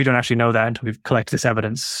we don't actually know that until we've collected this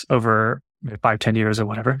evidence over 5-10 years or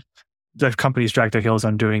whatever. The companies drag their heels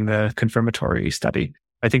on doing the confirmatory study.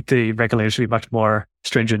 I think the regulators should be much more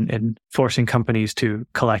stringent in forcing companies to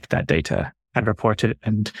collect that data and report it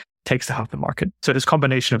and take stuff off the market. So this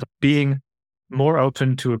combination of being more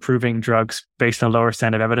open to approving drugs based on lower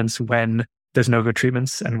standard evidence when there's no good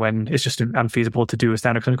treatments and when it's just unfeasible to do a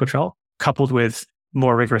standard clinical trial, coupled with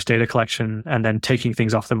more rigorous data collection and then taking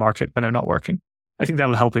things off the market when they're not working. I think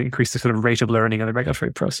that'll help increase the sort of rate of learning in the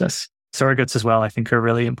regulatory process. Surrogates as well, I think, are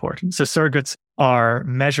really important. So surrogates are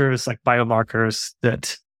measures like biomarkers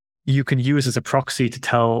that you can use as a proxy to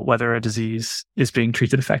tell whether a disease is being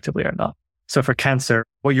treated effectively or not. So for cancer,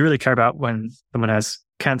 what you really care about when someone has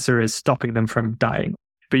cancer is stopping them from dying.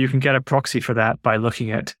 But you can get a proxy for that by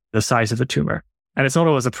looking at the size of the tumor. And it's not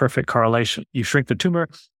always a perfect correlation. You shrink the tumor,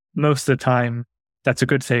 most of the time, that's a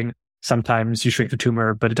good thing. Sometimes you shrink the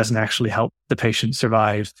tumor, but it doesn't actually help the patient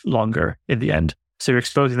survive longer in the end. So you're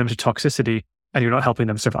exposing them to toxicity and you're not helping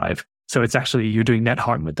them survive. So it's actually, you're doing net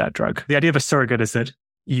harm with that drug. The idea of a surrogate is that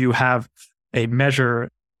you have a measure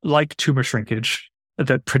like tumor shrinkage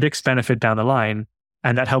that predicts benefit down the line,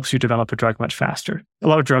 and that helps you develop a drug much faster. A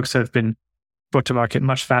lot of drugs have been brought to market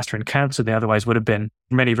much faster in cancer than they otherwise would have been.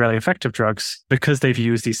 Many really effective drugs because they've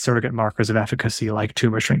used these surrogate markers of efficacy like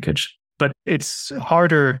tumor shrinkage. But it's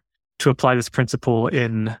harder to apply this principle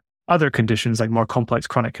in other conditions, like more complex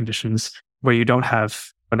chronic conditions, where you don't have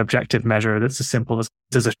an objective measure that's as simple as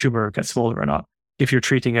does a tumor get smaller or not. If you're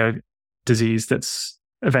treating a disease that's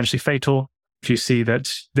eventually fatal, if you see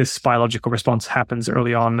that this biological response happens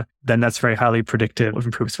early on, then that's very highly predictive of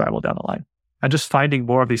improved survival down the line. And just finding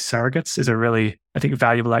more of these surrogates is a really, I think,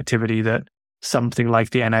 valuable activity that something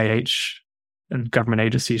like the NIH and government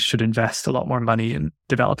agencies should invest a lot more money in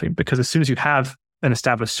developing. Because as soon as you have an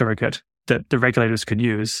established surrogate that the regulators can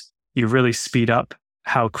use, you really speed up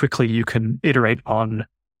how quickly you can iterate on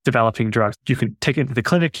developing drugs. You can take it into the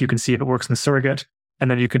clinic, you can see if it works in the surrogate, and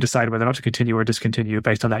then you can decide whether or not to continue or discontinue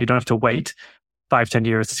based on that. You don't have to wait 5-10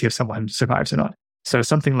 years to see if someone survives or not. So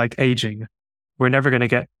something like aging, we're never going to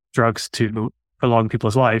get drugs to prolong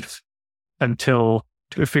people's life until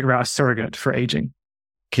to figure out a surrogate for aging.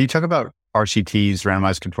 Can you talk about RCTs,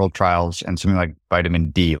 randomized controlled trials, and something like vitamin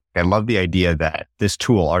D? I love the idea that this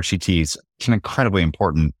tool, RCTs, is an incredibly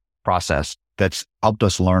important process that's helped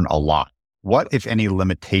us learn a lot. What, if any,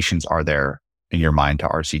 limitations are there in your mind to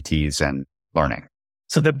RCTs and learning?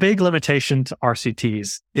 So the big limitation to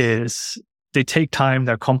RCTs is they take time,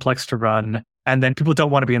 they're complex to run, and then people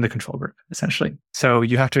don't want to be in the control group, essentially. So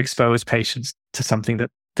you have to expose patients to something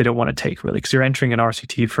that they don't want to take, really, because you're entering an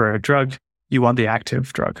RCT for a drug, you want the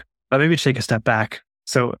active drug. But maybe take a step back.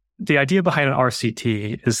 So the idea behind an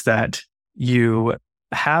RCT is that you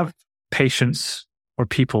have patients or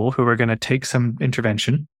people who are going to take some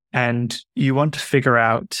intervention, and you want to figure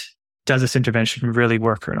out, does this intervention really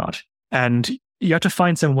work or not? And you have to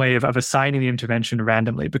find some way of assigning the intervention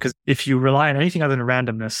randomly, because if you rely on anything other than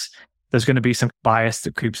randomness, there's going to be some bias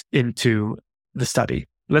that creeps into the study.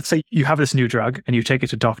 Let's say you have this new drug and you take it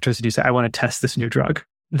to doctors and you say, I want to test this new drug.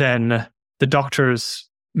 Then the doctors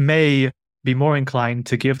may be more inclined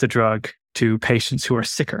to give the drug to patients who are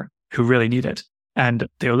sicker, who really need it. And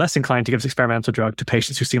they're less inclined to give this experimental drug to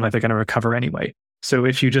patients who seem like they're going to recover anyway. So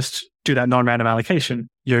if you just do that non-random allocation,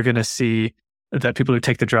 you're going to see that people who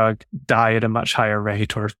take the drug die at a much higher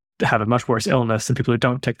rate or have a much worse illness than people who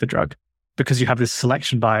don't take the drug, because you have this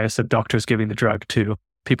selection bias of doctors giving the drug to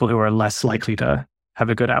people who are less likely to have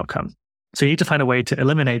a good outcome. So you need to find a way to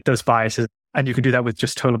eliminate those biases, and you can do that with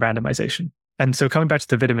just total randomization. And so coming back to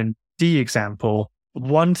the vitamin D example,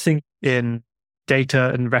 one thing in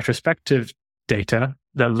data and retrospective data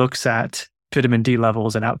that looks at vitamin D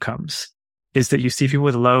levels and outcomes is that you see people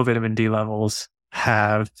with low vitamin D levels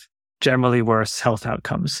have generally worse health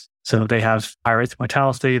outcomes. So they have higher rates of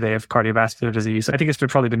mortality, they have cardiovascular disease. I think it's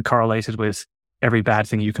probably been correlated with every bad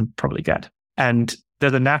thing you can probably get. And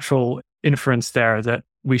there's a natural inference there that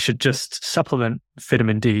we should just supplement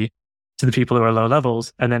vitamin D to the people who are low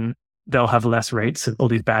levels, and then they'll have less rates of all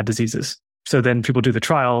these bad diseases. So then people do the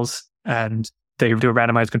trials, and they do a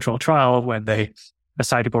randomized controlled trial when they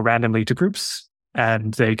assign people randomly to groups,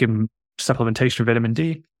 and they give them supplementation of vitamin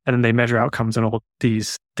D, and then they measure outcomes on all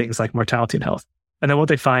these things like mortality and health. And then what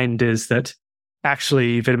they find is that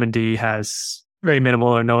actually vitamin D has very minimal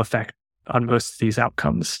or no effect on most of these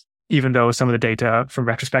outcomes even though some of the data from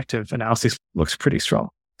retrospective analysis looks pretty strong.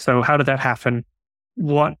 So how did that happen?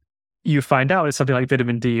 What you find out is something like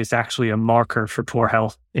vitamin D is actually a marker for poor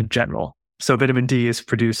health in general. So vitamin D is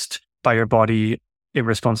produced by your body in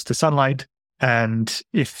response to sunlight. And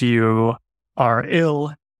if you are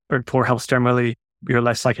ill or in poor health generally, you're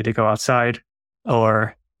less likely to go outside,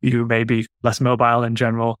 or you may be less mobile in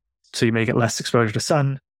general. So you may get less exposure to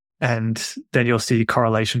sun. And then you'll see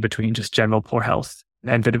correlation between just general poor health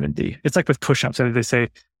and vitamin D. It's like with push-ups. And they say,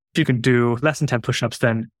 if you can do less than 10 push-ups,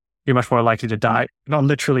 then you're much more likely to die. Not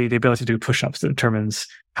literally the ability to do push-ups that determines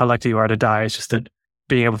how likely you are to die. It's just that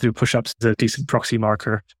being able to do push-ups is a decent proxy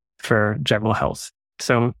marker for general health.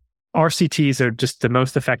 So RCTs are just the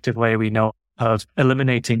most effective way we know of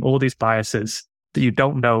eliminating all these biases that you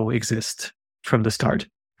don't know exist from the start.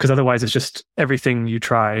 Because otherwise it's just everything you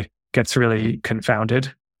try gets really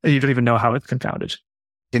confounded. You don't even know how it's confounded.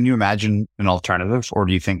 Can you imagine an alternative, or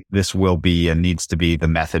do you think this will be and needs to be the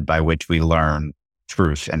method by which we learn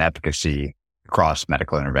truth and efficacy across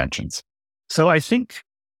medical interventions? So I think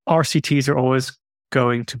RCTs are always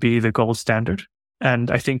going to be the gold standard. And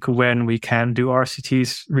I think when we can do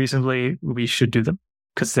RCTs reasonably, we should do them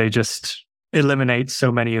because they just eliminate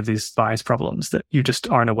so many of these bias problems that you just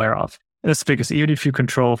aren't aware of. And that's because even if you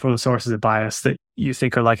control for the sources of bias that you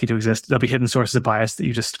think are likely to exist, there'll be hidden sources of bias that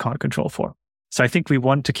you just can't control for. So I think we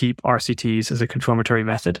want to keep RCTs as a confirmatory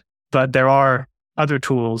method, but there are other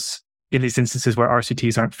tools in these instances where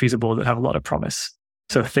RCTs aren't feasible that have a lot of promise.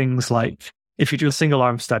 So things like if you do a single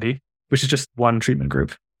arm study, which is just one treatment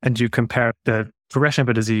group, and you compare the progression of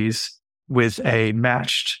a disease with a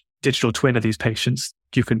matched digital twin of these patients,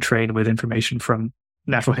 you can train with information from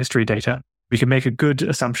natural history data. We can make a good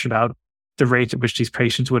assumption about the rate at which these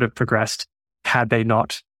patients would have progressed had they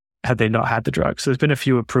not had the drug. So there's been a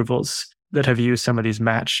few approvals that have used some of these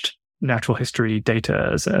matched natural history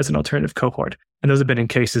data as an alternative cohort. And those have been in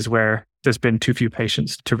cases where there's been too few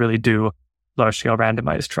patients to really do large-scale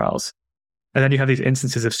randomized trials. And then you have these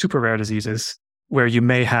instances of super rare diseases where you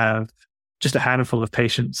may have just a handful of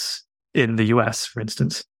patients in the US, for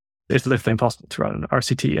instance. It's literally impossible to run an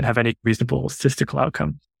RCT and have any reasonable statistical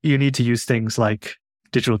outcome. You need to use things like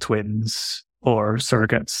digital twins or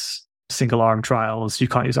surrogates, single-arm trials. You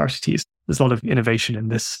can't use RCTs. There's a lot of innovation in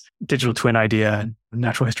this digital twin idea and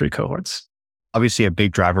natural history cohorts. Obviously, a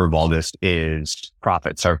big driver of all this is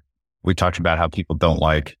profits. So we talked about how people don't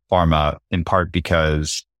like pharma in part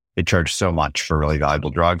because they charge so much for really valuable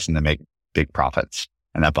drugs and they make big profits.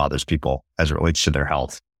 And that bothers people as it relates to their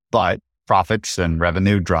health. But profits and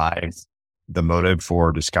revenue drive the motive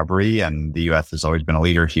for discovery. And the US has always been a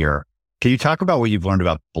leader here. Can you talk about what you've learned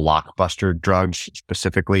about blockbuster drugs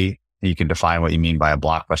specifically? You can define what you mean by a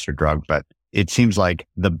blockbuster drug, but it seems like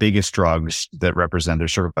the biggest drugs that represent,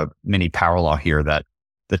 there's sort of a mini power law here that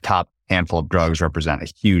the top handful of drugs represent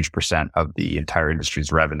a huge percent of the entire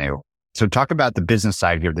industry's revenue. So talk about the business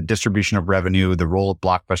side here, the distribution of revenue, the role of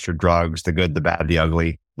blockbuster drugs, the good, the bad, the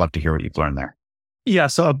ugly. Love to hear what you've learned there. Yeah,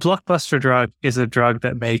 so a blockbuster drug is a drug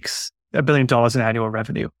that makes $1 billion in annual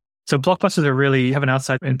revenue. So blockbusters are really have an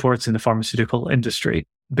outside importance in the pharmaceutical industry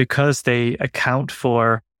because they account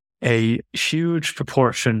for a huge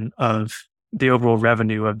proportion of the overall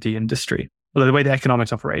revenue of the industry. Although the way the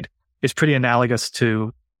economics operate is pretty analogous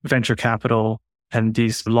to venture capital and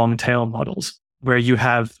these long tail models where you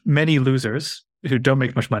have many losers who don't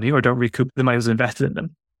make much money or don't recoup the money that was invested in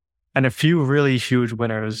them, and a few really huge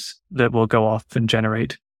winners that will go off and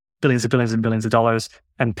generate billions and billions and billions of dollars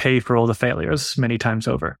and pay for all the failures many times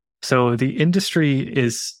over. So the industry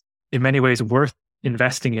is in many ways worth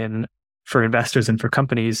investing in for investors and for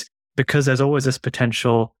companies because there's always this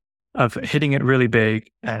potential of hitting it really big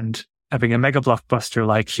and having a mega blockbuster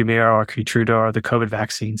like Humira or Keytruda or the COVID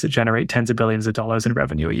vaccines that generate tens of billions of dollars in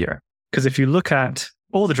revenue a year. Because if you look at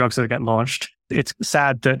all the drugs that get launched, it's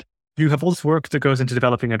sad that you have all this work that goes into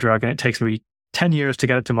developing a drug and it takes maybe 10 years to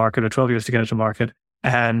get it to market or 12 years to get it to market.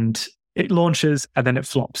 And it launches and then it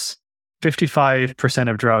flops.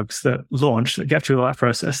 55% of drugs that launch, that get through that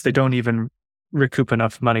process, they don't even recoup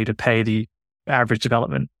enough money to pay the average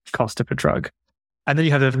development cost of a drug. And then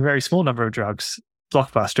you have a very small number of drugs,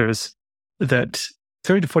 blockbusters, that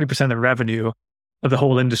 30 to 40% of the revenue of the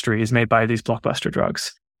whole industry is made by these blockbuster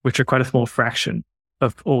drugs, which are quite a small fraction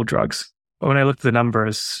of all drugs. But when I looked at the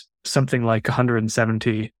numbers, something like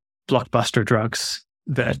 170 blockbuster drugs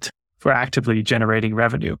that were actively generating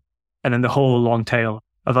revenue. And then the whole long tail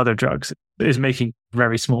of other drugs is making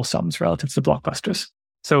very small sums relative to the blockbusters.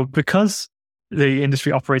 So because the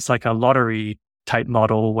industry operates like a lottery type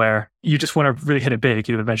model where you just want to really hit it big,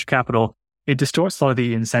 you have venture capital, it distorts a lot of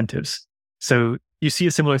the incentives. So you see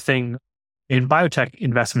a similar thing in biotech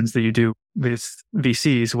investments that you do with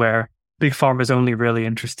VCs, where big pharma is only really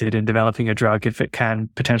interested in developing a drug if it can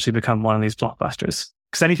potentially become one of these blockbusters.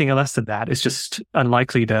 Because anything less than that is just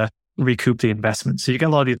unlikely to recoup the investment. So you get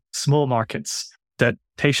a lot of these small markets that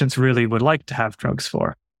patients really would like to have drugs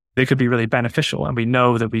for. They could be really beneficial. And we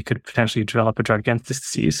know that we could potentially develop a drug against this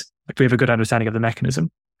disease. Like we have a good understanding of the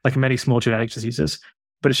mechanism, like many small genetic diseases,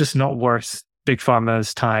 but it's just not worth big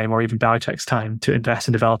pharma's time or even biotech's time to invest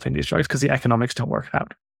in developing these drugs because the economics don't work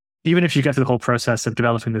out. Even if you get through the whole process of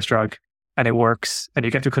developing this drug and it works and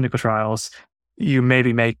you get through clinical trials, you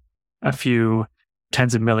maybe make a few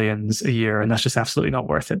tens of millions a year, and that's just absolutely not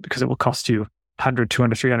worth it because it will cost you 100,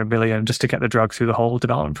 200, 300 million just to get the drug through the whole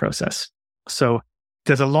development process. So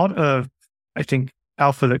there's a lot of, I think,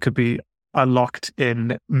 alpha that could be unlocked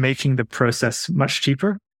in making the process much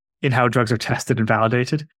cheaper in how drugs are tested and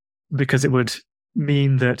validated, because it would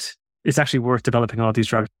mean that it's actually worth developing all of these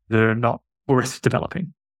drugs that are not worth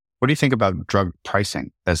developing. What do you think about drug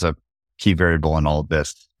pricing as a key variable in all of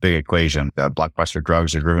this big equation? Blockbuster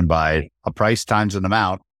drugs are driven by a price times an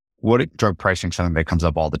amount. What drug pricing, something that comes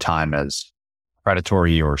up all the time as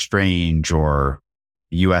predatory or strange, or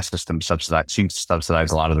the U.S. system seems to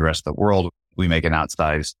subsidize a lot of the rest of the world. We make an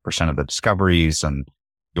outsized % of the discoveries and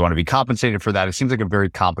you want to be compensated for that. It seems like a very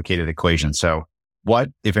complicated equation. So what,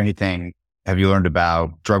 if anything, have you learned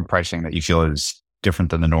about drug pricing that you feel is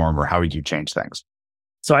different than the norm, or how would you change things?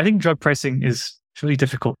 So I think drug pricing is really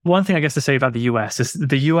difficult. One thing I guess to say about the US is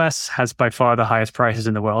the US has by far the highest prices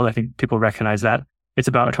in the world. I think people recognize that. It's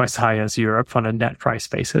about twice as high as Europe on a net price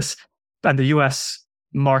basis. And the US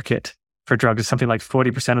market for drugs is something like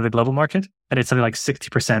 40% of the global market, and it's something like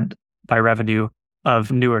 60% by revenue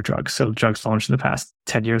of newer drugs. So drugs launched in the past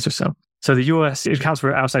 10 years or so. So the US, it accounts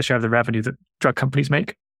for an outside share of the revenue that drug companies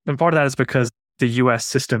make. And part of that is because the US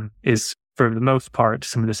system is, for the most part,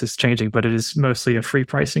 some of this is changing, but it is mostly a free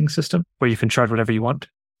pricing system where you can charge whatever you want.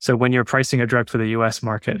 So when you're pricing a drug for the US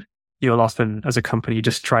market, you'll often, as a company,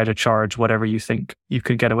 just try to charge whatever you think you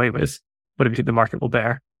can get away with, whatever you think the market will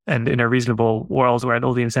bear. And in a reasonable world where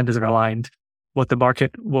all the incentives are aligned, what the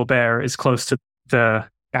market will bear is close to the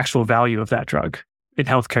actual value of that drug. In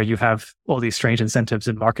healthcare, you have all these strange incentives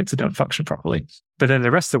in markets that don't function properly. But then in the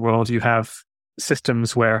rest of the world, you have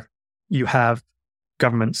systems where you have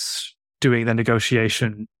governments doing the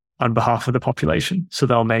negotiation on behalf of the population. So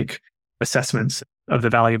they'll make assessments of the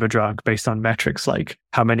value of a drug based on metrics like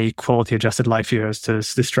how many quality adjusted life years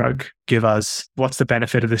does this drug give us? What's the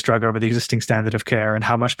benefit of this drug over the existing standard of care? And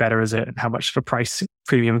how much better is it? And how much of a price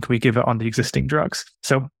premium can we give it on the existing drugs?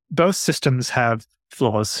 So both systems have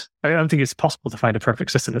flaws. I don't think it's possible to find a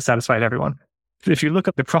perfect system that satisfies everyone. If you look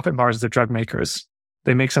at the profit margins of drug makers,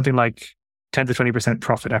 they make something like 10 to 20%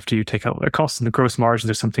 profit after you take out their costs, and the gross margins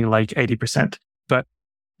are something like 80%. But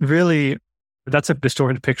really, that's a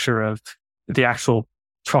distorted picture of the actual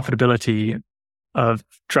profitability of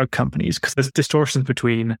drug companies, because there's distortions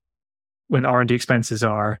between when R&D expenses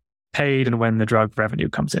are paid and when the drug revenue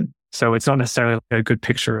comes in. So it's not necessarily a good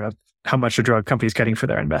picture of how much a drug company is getting for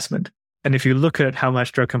their investment. And if you look at how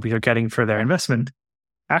much drug companies are getting for their investment,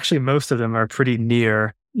 actually most of them are pretty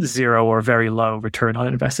near zero or very low return on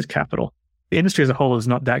invested capital. The industry as a whole is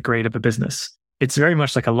not that great of a business. It's very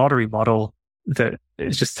much like a lottery model that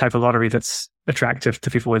is just the type of lottery that's attractive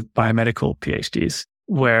to people with biomedical PhDs,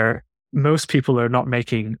 where most people are not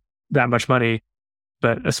making that much money,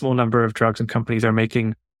 but a small number of drugs and companies are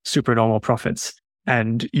making supernormal profits.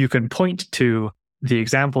 And you can point to the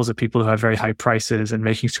examples of people who have very high prices and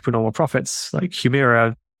making supernormal profits, like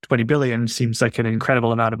Humira, 20 billion seems like an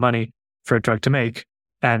incredible amount of money for a drug to make.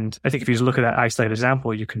 And I think if you just look at that isolated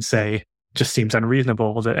example, you can say, it just seems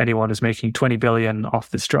unreasonable that anyone is making 20 billion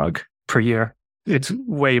off this drug per year. It's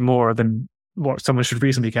way more than what someone should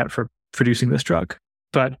reasonably get for producing this drug.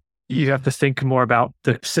 But you have to think more about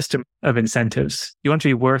the system of incentives. You want to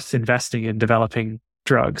be worth investing in developing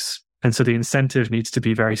drugs. And so the incentive needs to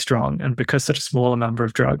be very strong. And because such a small number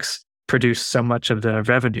of drugs produce so much of the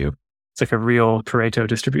revenue, it's like a real Pareto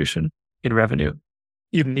distribution in revenue.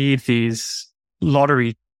 You need these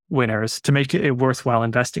lottery winners to make it worthwhile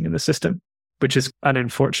investing in the system, which is an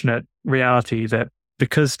unfortunate reality that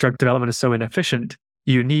because drug development is so inefficient,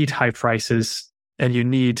 you need high prices and you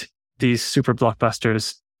need these super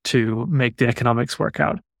blockbusters to make the economics work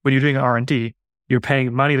out. When you're doing R&D, you're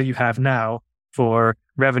paying money that you have now for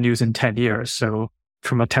revenues in 10 years. So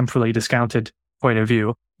from a temporally discounted point of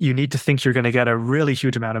view, you need to think you're going to get a really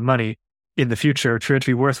huge amount of money in the future for it to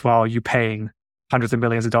be worthwhile you paying hundreds of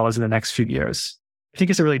millions of dollars in the next few years. I think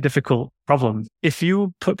it's a really difficult problem. If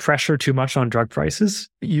you put pressure too much on drug prices,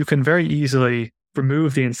 you can very easily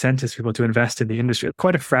remove the incentives for people to invest in the industry,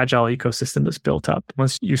 quite a fragile ecosystem that's built up.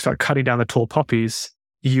 Once you start cutting down the tall poppies,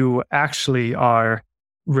 you actually are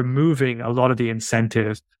removing a lot of the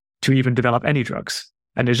incentive to even develop any drugs.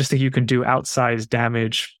 And I just think you can do outsized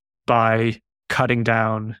damage by cutting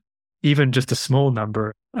down even just a small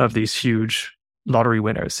number of these huge lottery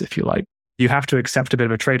winners, if you like. You have to accept a bit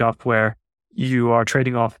of a trade-off where you are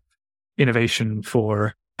trading off innovation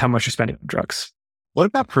for how much you're spending on drugs. What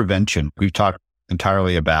about prevention? We've talked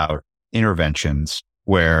entirely about interventions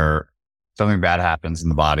where something bad happens in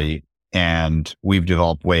the body and we've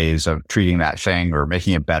developed ways of treating that thing or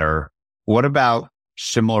making it better. What about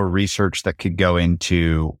similar research that could go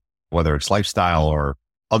into whether it's lifestyle or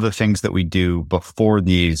other things that we do before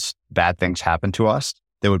these bad things happen to us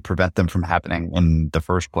that would prevent them from happening in the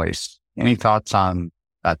first place? Any thoughts on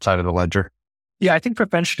that side of the ledger? Yeah, I think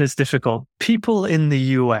prevention is difficult. People in the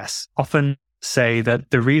US often say that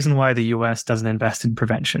the reason why the US doesn't invest in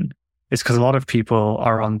prevention is because a lot of people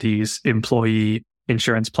are on these employee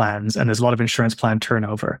insurance plans and there's a lot of insurance plan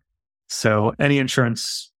turnover. So any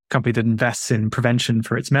insurance company that invests in prevention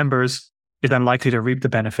for its members is unlikely to reap the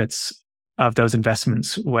benefits of those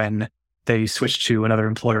investments when they switch to another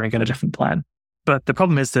employer and get a different plan. But the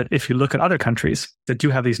problem is that if you look at other countries that do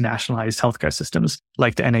have these nationalized healthcare systems,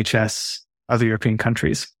 like the NHS, other European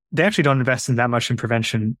countries, they actually don't invest in that much in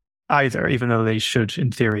prevention either, even though they should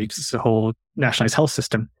in theory, because it's a whole nationalized health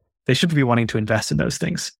system. They should be wanting to invest in those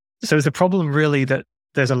things. So is the problem really that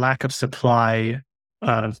there's a lack of supply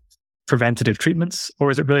of preventative treatments, or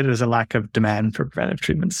is it really there's a lack of demand for preventative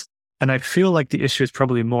treatments? And I feel like the issue is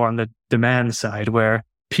probably more on the demand side, where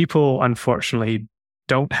people unfortunately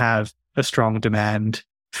don't have a strong demand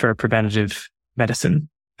for preventative medicine,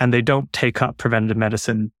 and they don't take up preventative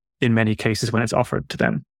medicine in many cases when it's offered to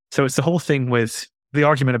them. So it's the whole thing with the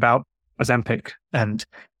argument about Ozempic and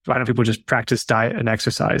why don't people just practice diet and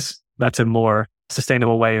exercise? That's a more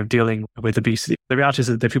sustainable way of dealing with obesity. The reality is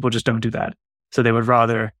that people just don't do that. So they would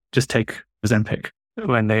rather just take Ozempic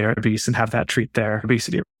when they are obese and have that treat their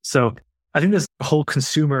obesity. So I think there's a whole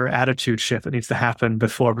consumer attitude shift that needs to happen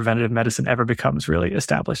before preventative medicine ever becomes really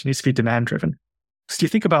established. It needs to be demand driven. So you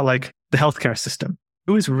think about like the healthcare system.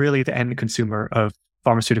 Who is really the end consumer of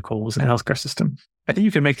pharmaceuticals and healthcare system? I think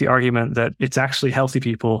you can make the argument that it's actually healthy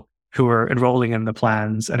people who are enrolling in the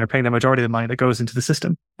plans and are paying the majority of the money that goes into the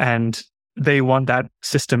system. And they want that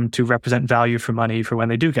system to represent value for money for when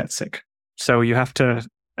they do get sick. So you have to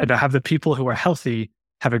have the people who are healthy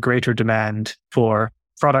have a greater demand for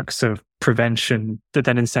products of prevention that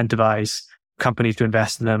then incentivize companies to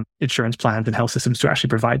invest in them, insurance plans and health systems to actually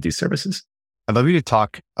provide these services. I'd love you to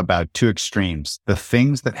talk about two extremes, the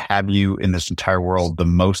things that have you in this entire world the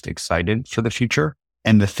most excited for the future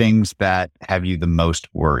and the things that have you the most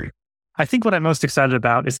worried. I think what I'm most excited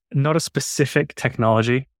about is not a specific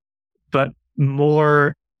technology, but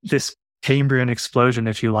more this Cambrian explosion,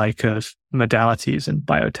 if you like, of modalities in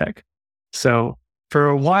biotech. So for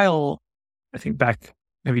a while, I think back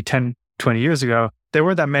maybe 10, 20 years ago, there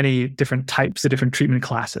were that many different types of different treatment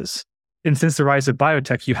classes. And since the rise of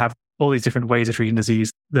biotech, you have all these different ways of treating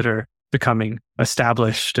disease that are becoming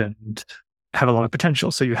established and have a lot of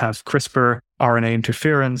potential. So you have CRISPR, RNA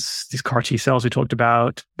interference, these CAR T cells we talked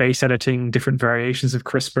about, base editing, different variations of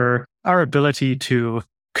CRISPR. Our ability to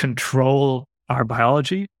control our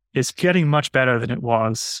biology is getting much better than it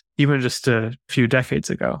was even just a few decades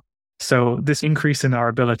ago. So this increase in our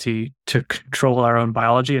ability to control our own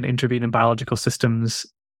biology and intervene in biological systems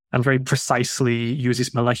and very precisely use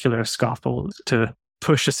these molecular scaffolds to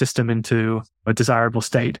push a system into a desirable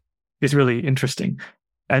state is really interesting.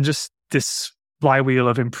 And just this flywheel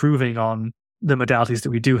of improving on the modalities that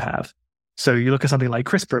we do have. So you look at something like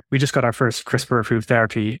CRISPR. We just got our first CRISPR-approved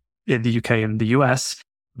therapy in the UK and the US.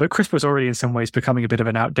 But CRISPR is already in some ways becoming a bit of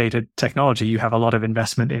an outdated technology. You have a lot of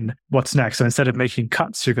investment in what's next. So instead of making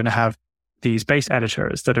cuts, you're going to have these base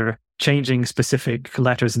editors that are changing specific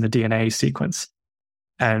letters in the DNA sequence.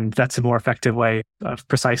 And that's a more effective way of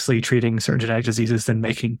precisely treating certain genetic diseases than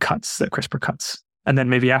making cuts that CRISPR cuts. And then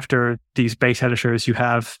maybe after these base editors, you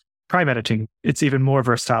have prime editing. It's even more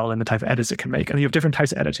versatile in the type of edits it can make. And you have different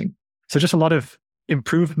types of editing. So just a lot of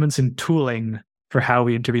improvements in tooling for how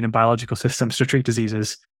we intervene in biological systems to treat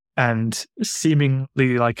diseases, and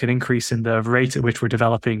seemingly like an increase in the rate at which we're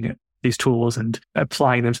developing these tools and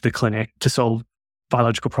applying them to the clinic to solve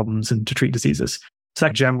biological problems and to treat diseases. So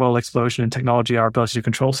that general explosion in technology, our ability to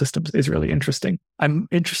control systems is really interesting. I'm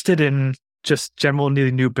interested in just general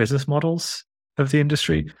new business models of the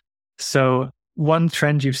industry. So one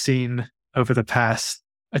trend you've seen over the past,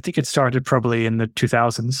 I think it started probably in the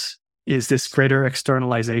 2000s, is this greater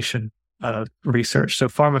externalization of research. So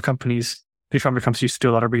pharma companies big pharma companies used to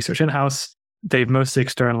do a lot of research in-house. They've mostly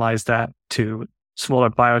externalized that to smaller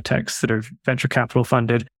biotechs that are venture capital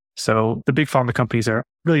funded. So the big pharma companies are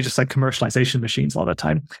really just like commercialization machines all the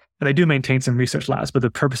time. And they do maintain some research labs, but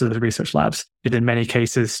the purpose of the research labs is in many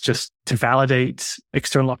cases just to validate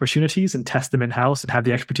external opportunities and test them in-house and have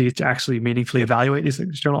the expertise to actually meaningfully evaluate these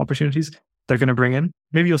external opportunities they're going to bring in.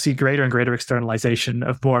 Maybe you'll see greater and greater externalization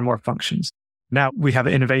of more and more functions. Now we have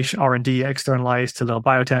innovation, R&D externalized to little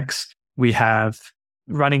biotechs. We have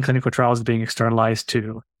running clinical trials being externalized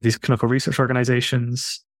to these clinical research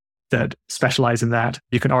organizations that specialize in that.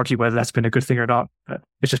 You can argue whether that's been a good thing or not, but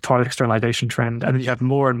it's just part of the externalization trend. And then you have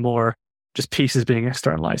more and more just pieces being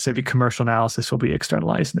externalized. So maybe commercial analysis will be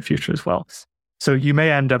externalized in the future as well. So you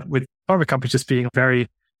may end up with pharma companies just being very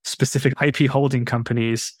specific IP holding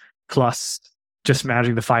companies, plus just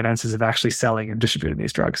managing the finances of actually selling and distributing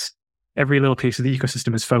these drugs. Every little piece of the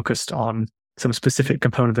ecosystem is focused on some specific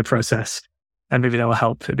component of the process, and maybe that will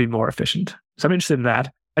help it be more efficient. So I'm interested in that.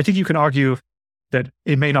 I think you can argue that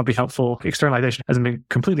it may not be helpful. Externalization hasn't been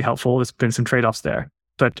completely helpful. There's been some trade-offs there,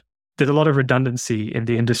 but there's a lot of redundancy in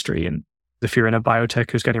the industry. And if you're in a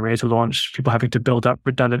biotech who's getting ready to launch, people having to build up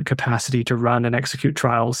redundant capacity to run and execute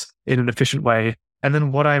trials in an efficient way. And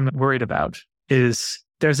then what I'm worried about is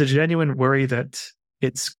there's a genuine worry that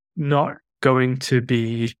it's not going to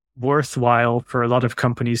be worthwhile for a lot of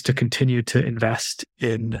companies to continue to invest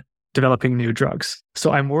in developing new drugs.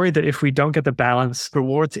 So I'm worried that if we don't get the balance,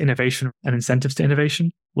 rewards innovation and incentives to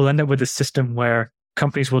innovation, we'll end up with a system where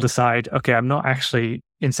companies will decide, okay, I'm not actually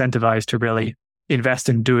incentivized to really invest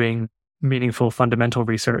in doing meaningful fundamental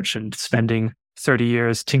research and spending 30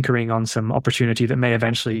 years tinkering on some opportunity that may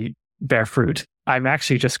eventually bear fruit. I'm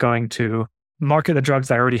actually just going to market the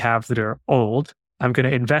drugs I already have that are old. I'm going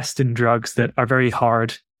to invest in drugs that are very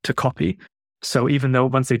hard to copy. So even though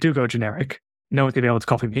once they do go generic, no one's going to be able to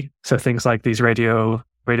copy me. So things like these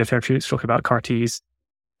radiotherapeutics, talk about CAR Ts,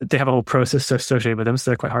 they have a whole process associated with them, so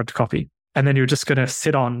they're quite hard to copy. And then you're just going to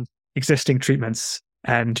sit on existing treatments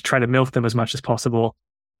and try to milk them as much as possible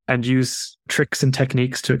and use tricks and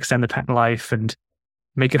techniques to extend the patent life and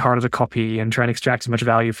make it harder to copy and try and extract as much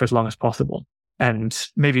value for as long as possible. And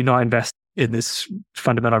maybe not invest in this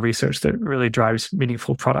fundamental research that really drives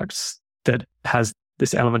meaningful products that has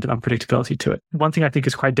this element of unpredictability to it. One thing I think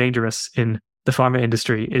is quite dangerous in the pharma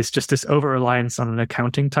industry is just this over-reliance on an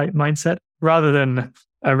accounting type mindset, rather than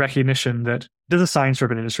a recognition that it is a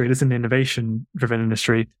science-driven industry, it is an innovation-driven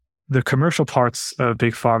industry. The commercial parts of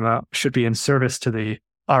big pharma should be in service to the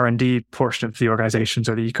R&D portion of the organizations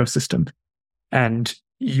or the ecosystem. And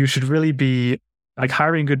you should really be like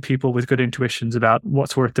hiring good people with good intuitions about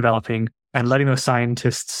what's worth developing and letting those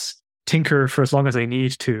scientists tinker for as long as they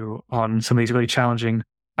need to on some of these really challenging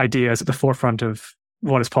ideas at the forefront of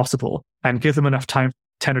what is possible, and give them enough time,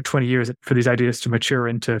 10 or 20 years, for these ideas to mature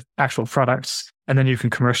into actual products, and then you can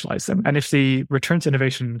commercialize them. And if the returns to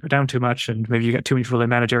innovation go down too much, and maybe you get too many people in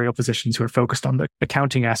managerial positions who are focused on the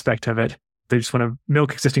accounting aspect of it, they just want to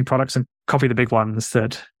milk existing products and copy the big ones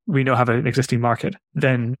that we know have an existing market,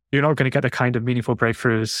 then you're not going to get the kind of meaningful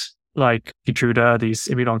breakthroughs like Keytruda, these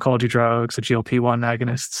immuno-oncology drugs, the GLP-1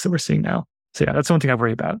 agonists that we're seeing now. So yeah, that's one thing I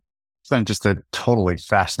worry about. It's been just a totally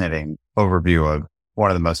fascinating overview of one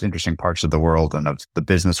of the most interesting parts of the world and of the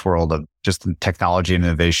business world, of just the technology and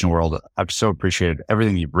innovation world. I've so appreciated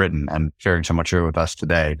everything you've written and sharing so much here with us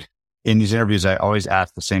today. In these interviews, I always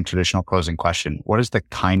ask the same traditional closing question. What is the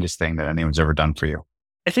kindest thing that anyone's ever done for you?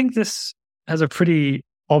 I think this has a pretty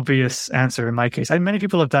obvious answer in my case. Many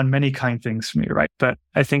people have done many kind things for me, right? But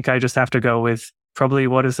I think I just have to go with probably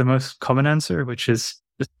what is the most common answer, which is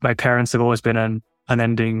my parents have always been an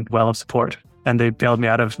unending well of support. And they bailed me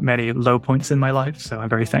out of many low points in my life. So I'm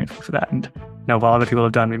very thankful for that. And while other people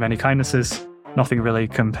have done me many kindnesses, nothing really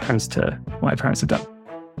compares to what my parents have done.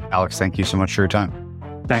 Alex, thank you so much for your time.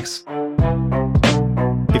 Thanks.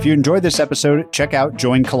 If you enjoyed this episode, check out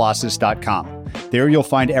joincolossus.com. There you'll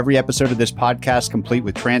find every episode of this podcast complete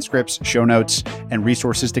with transcripts, show notes, and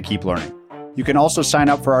resources to keep learning. You can also sign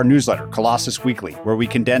up for our newsletter, Colossus Weekly, where we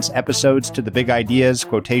condense episodes to the big ideas,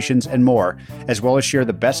 quotations, and more, as well as share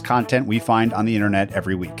the best content we find on the internet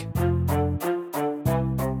every week.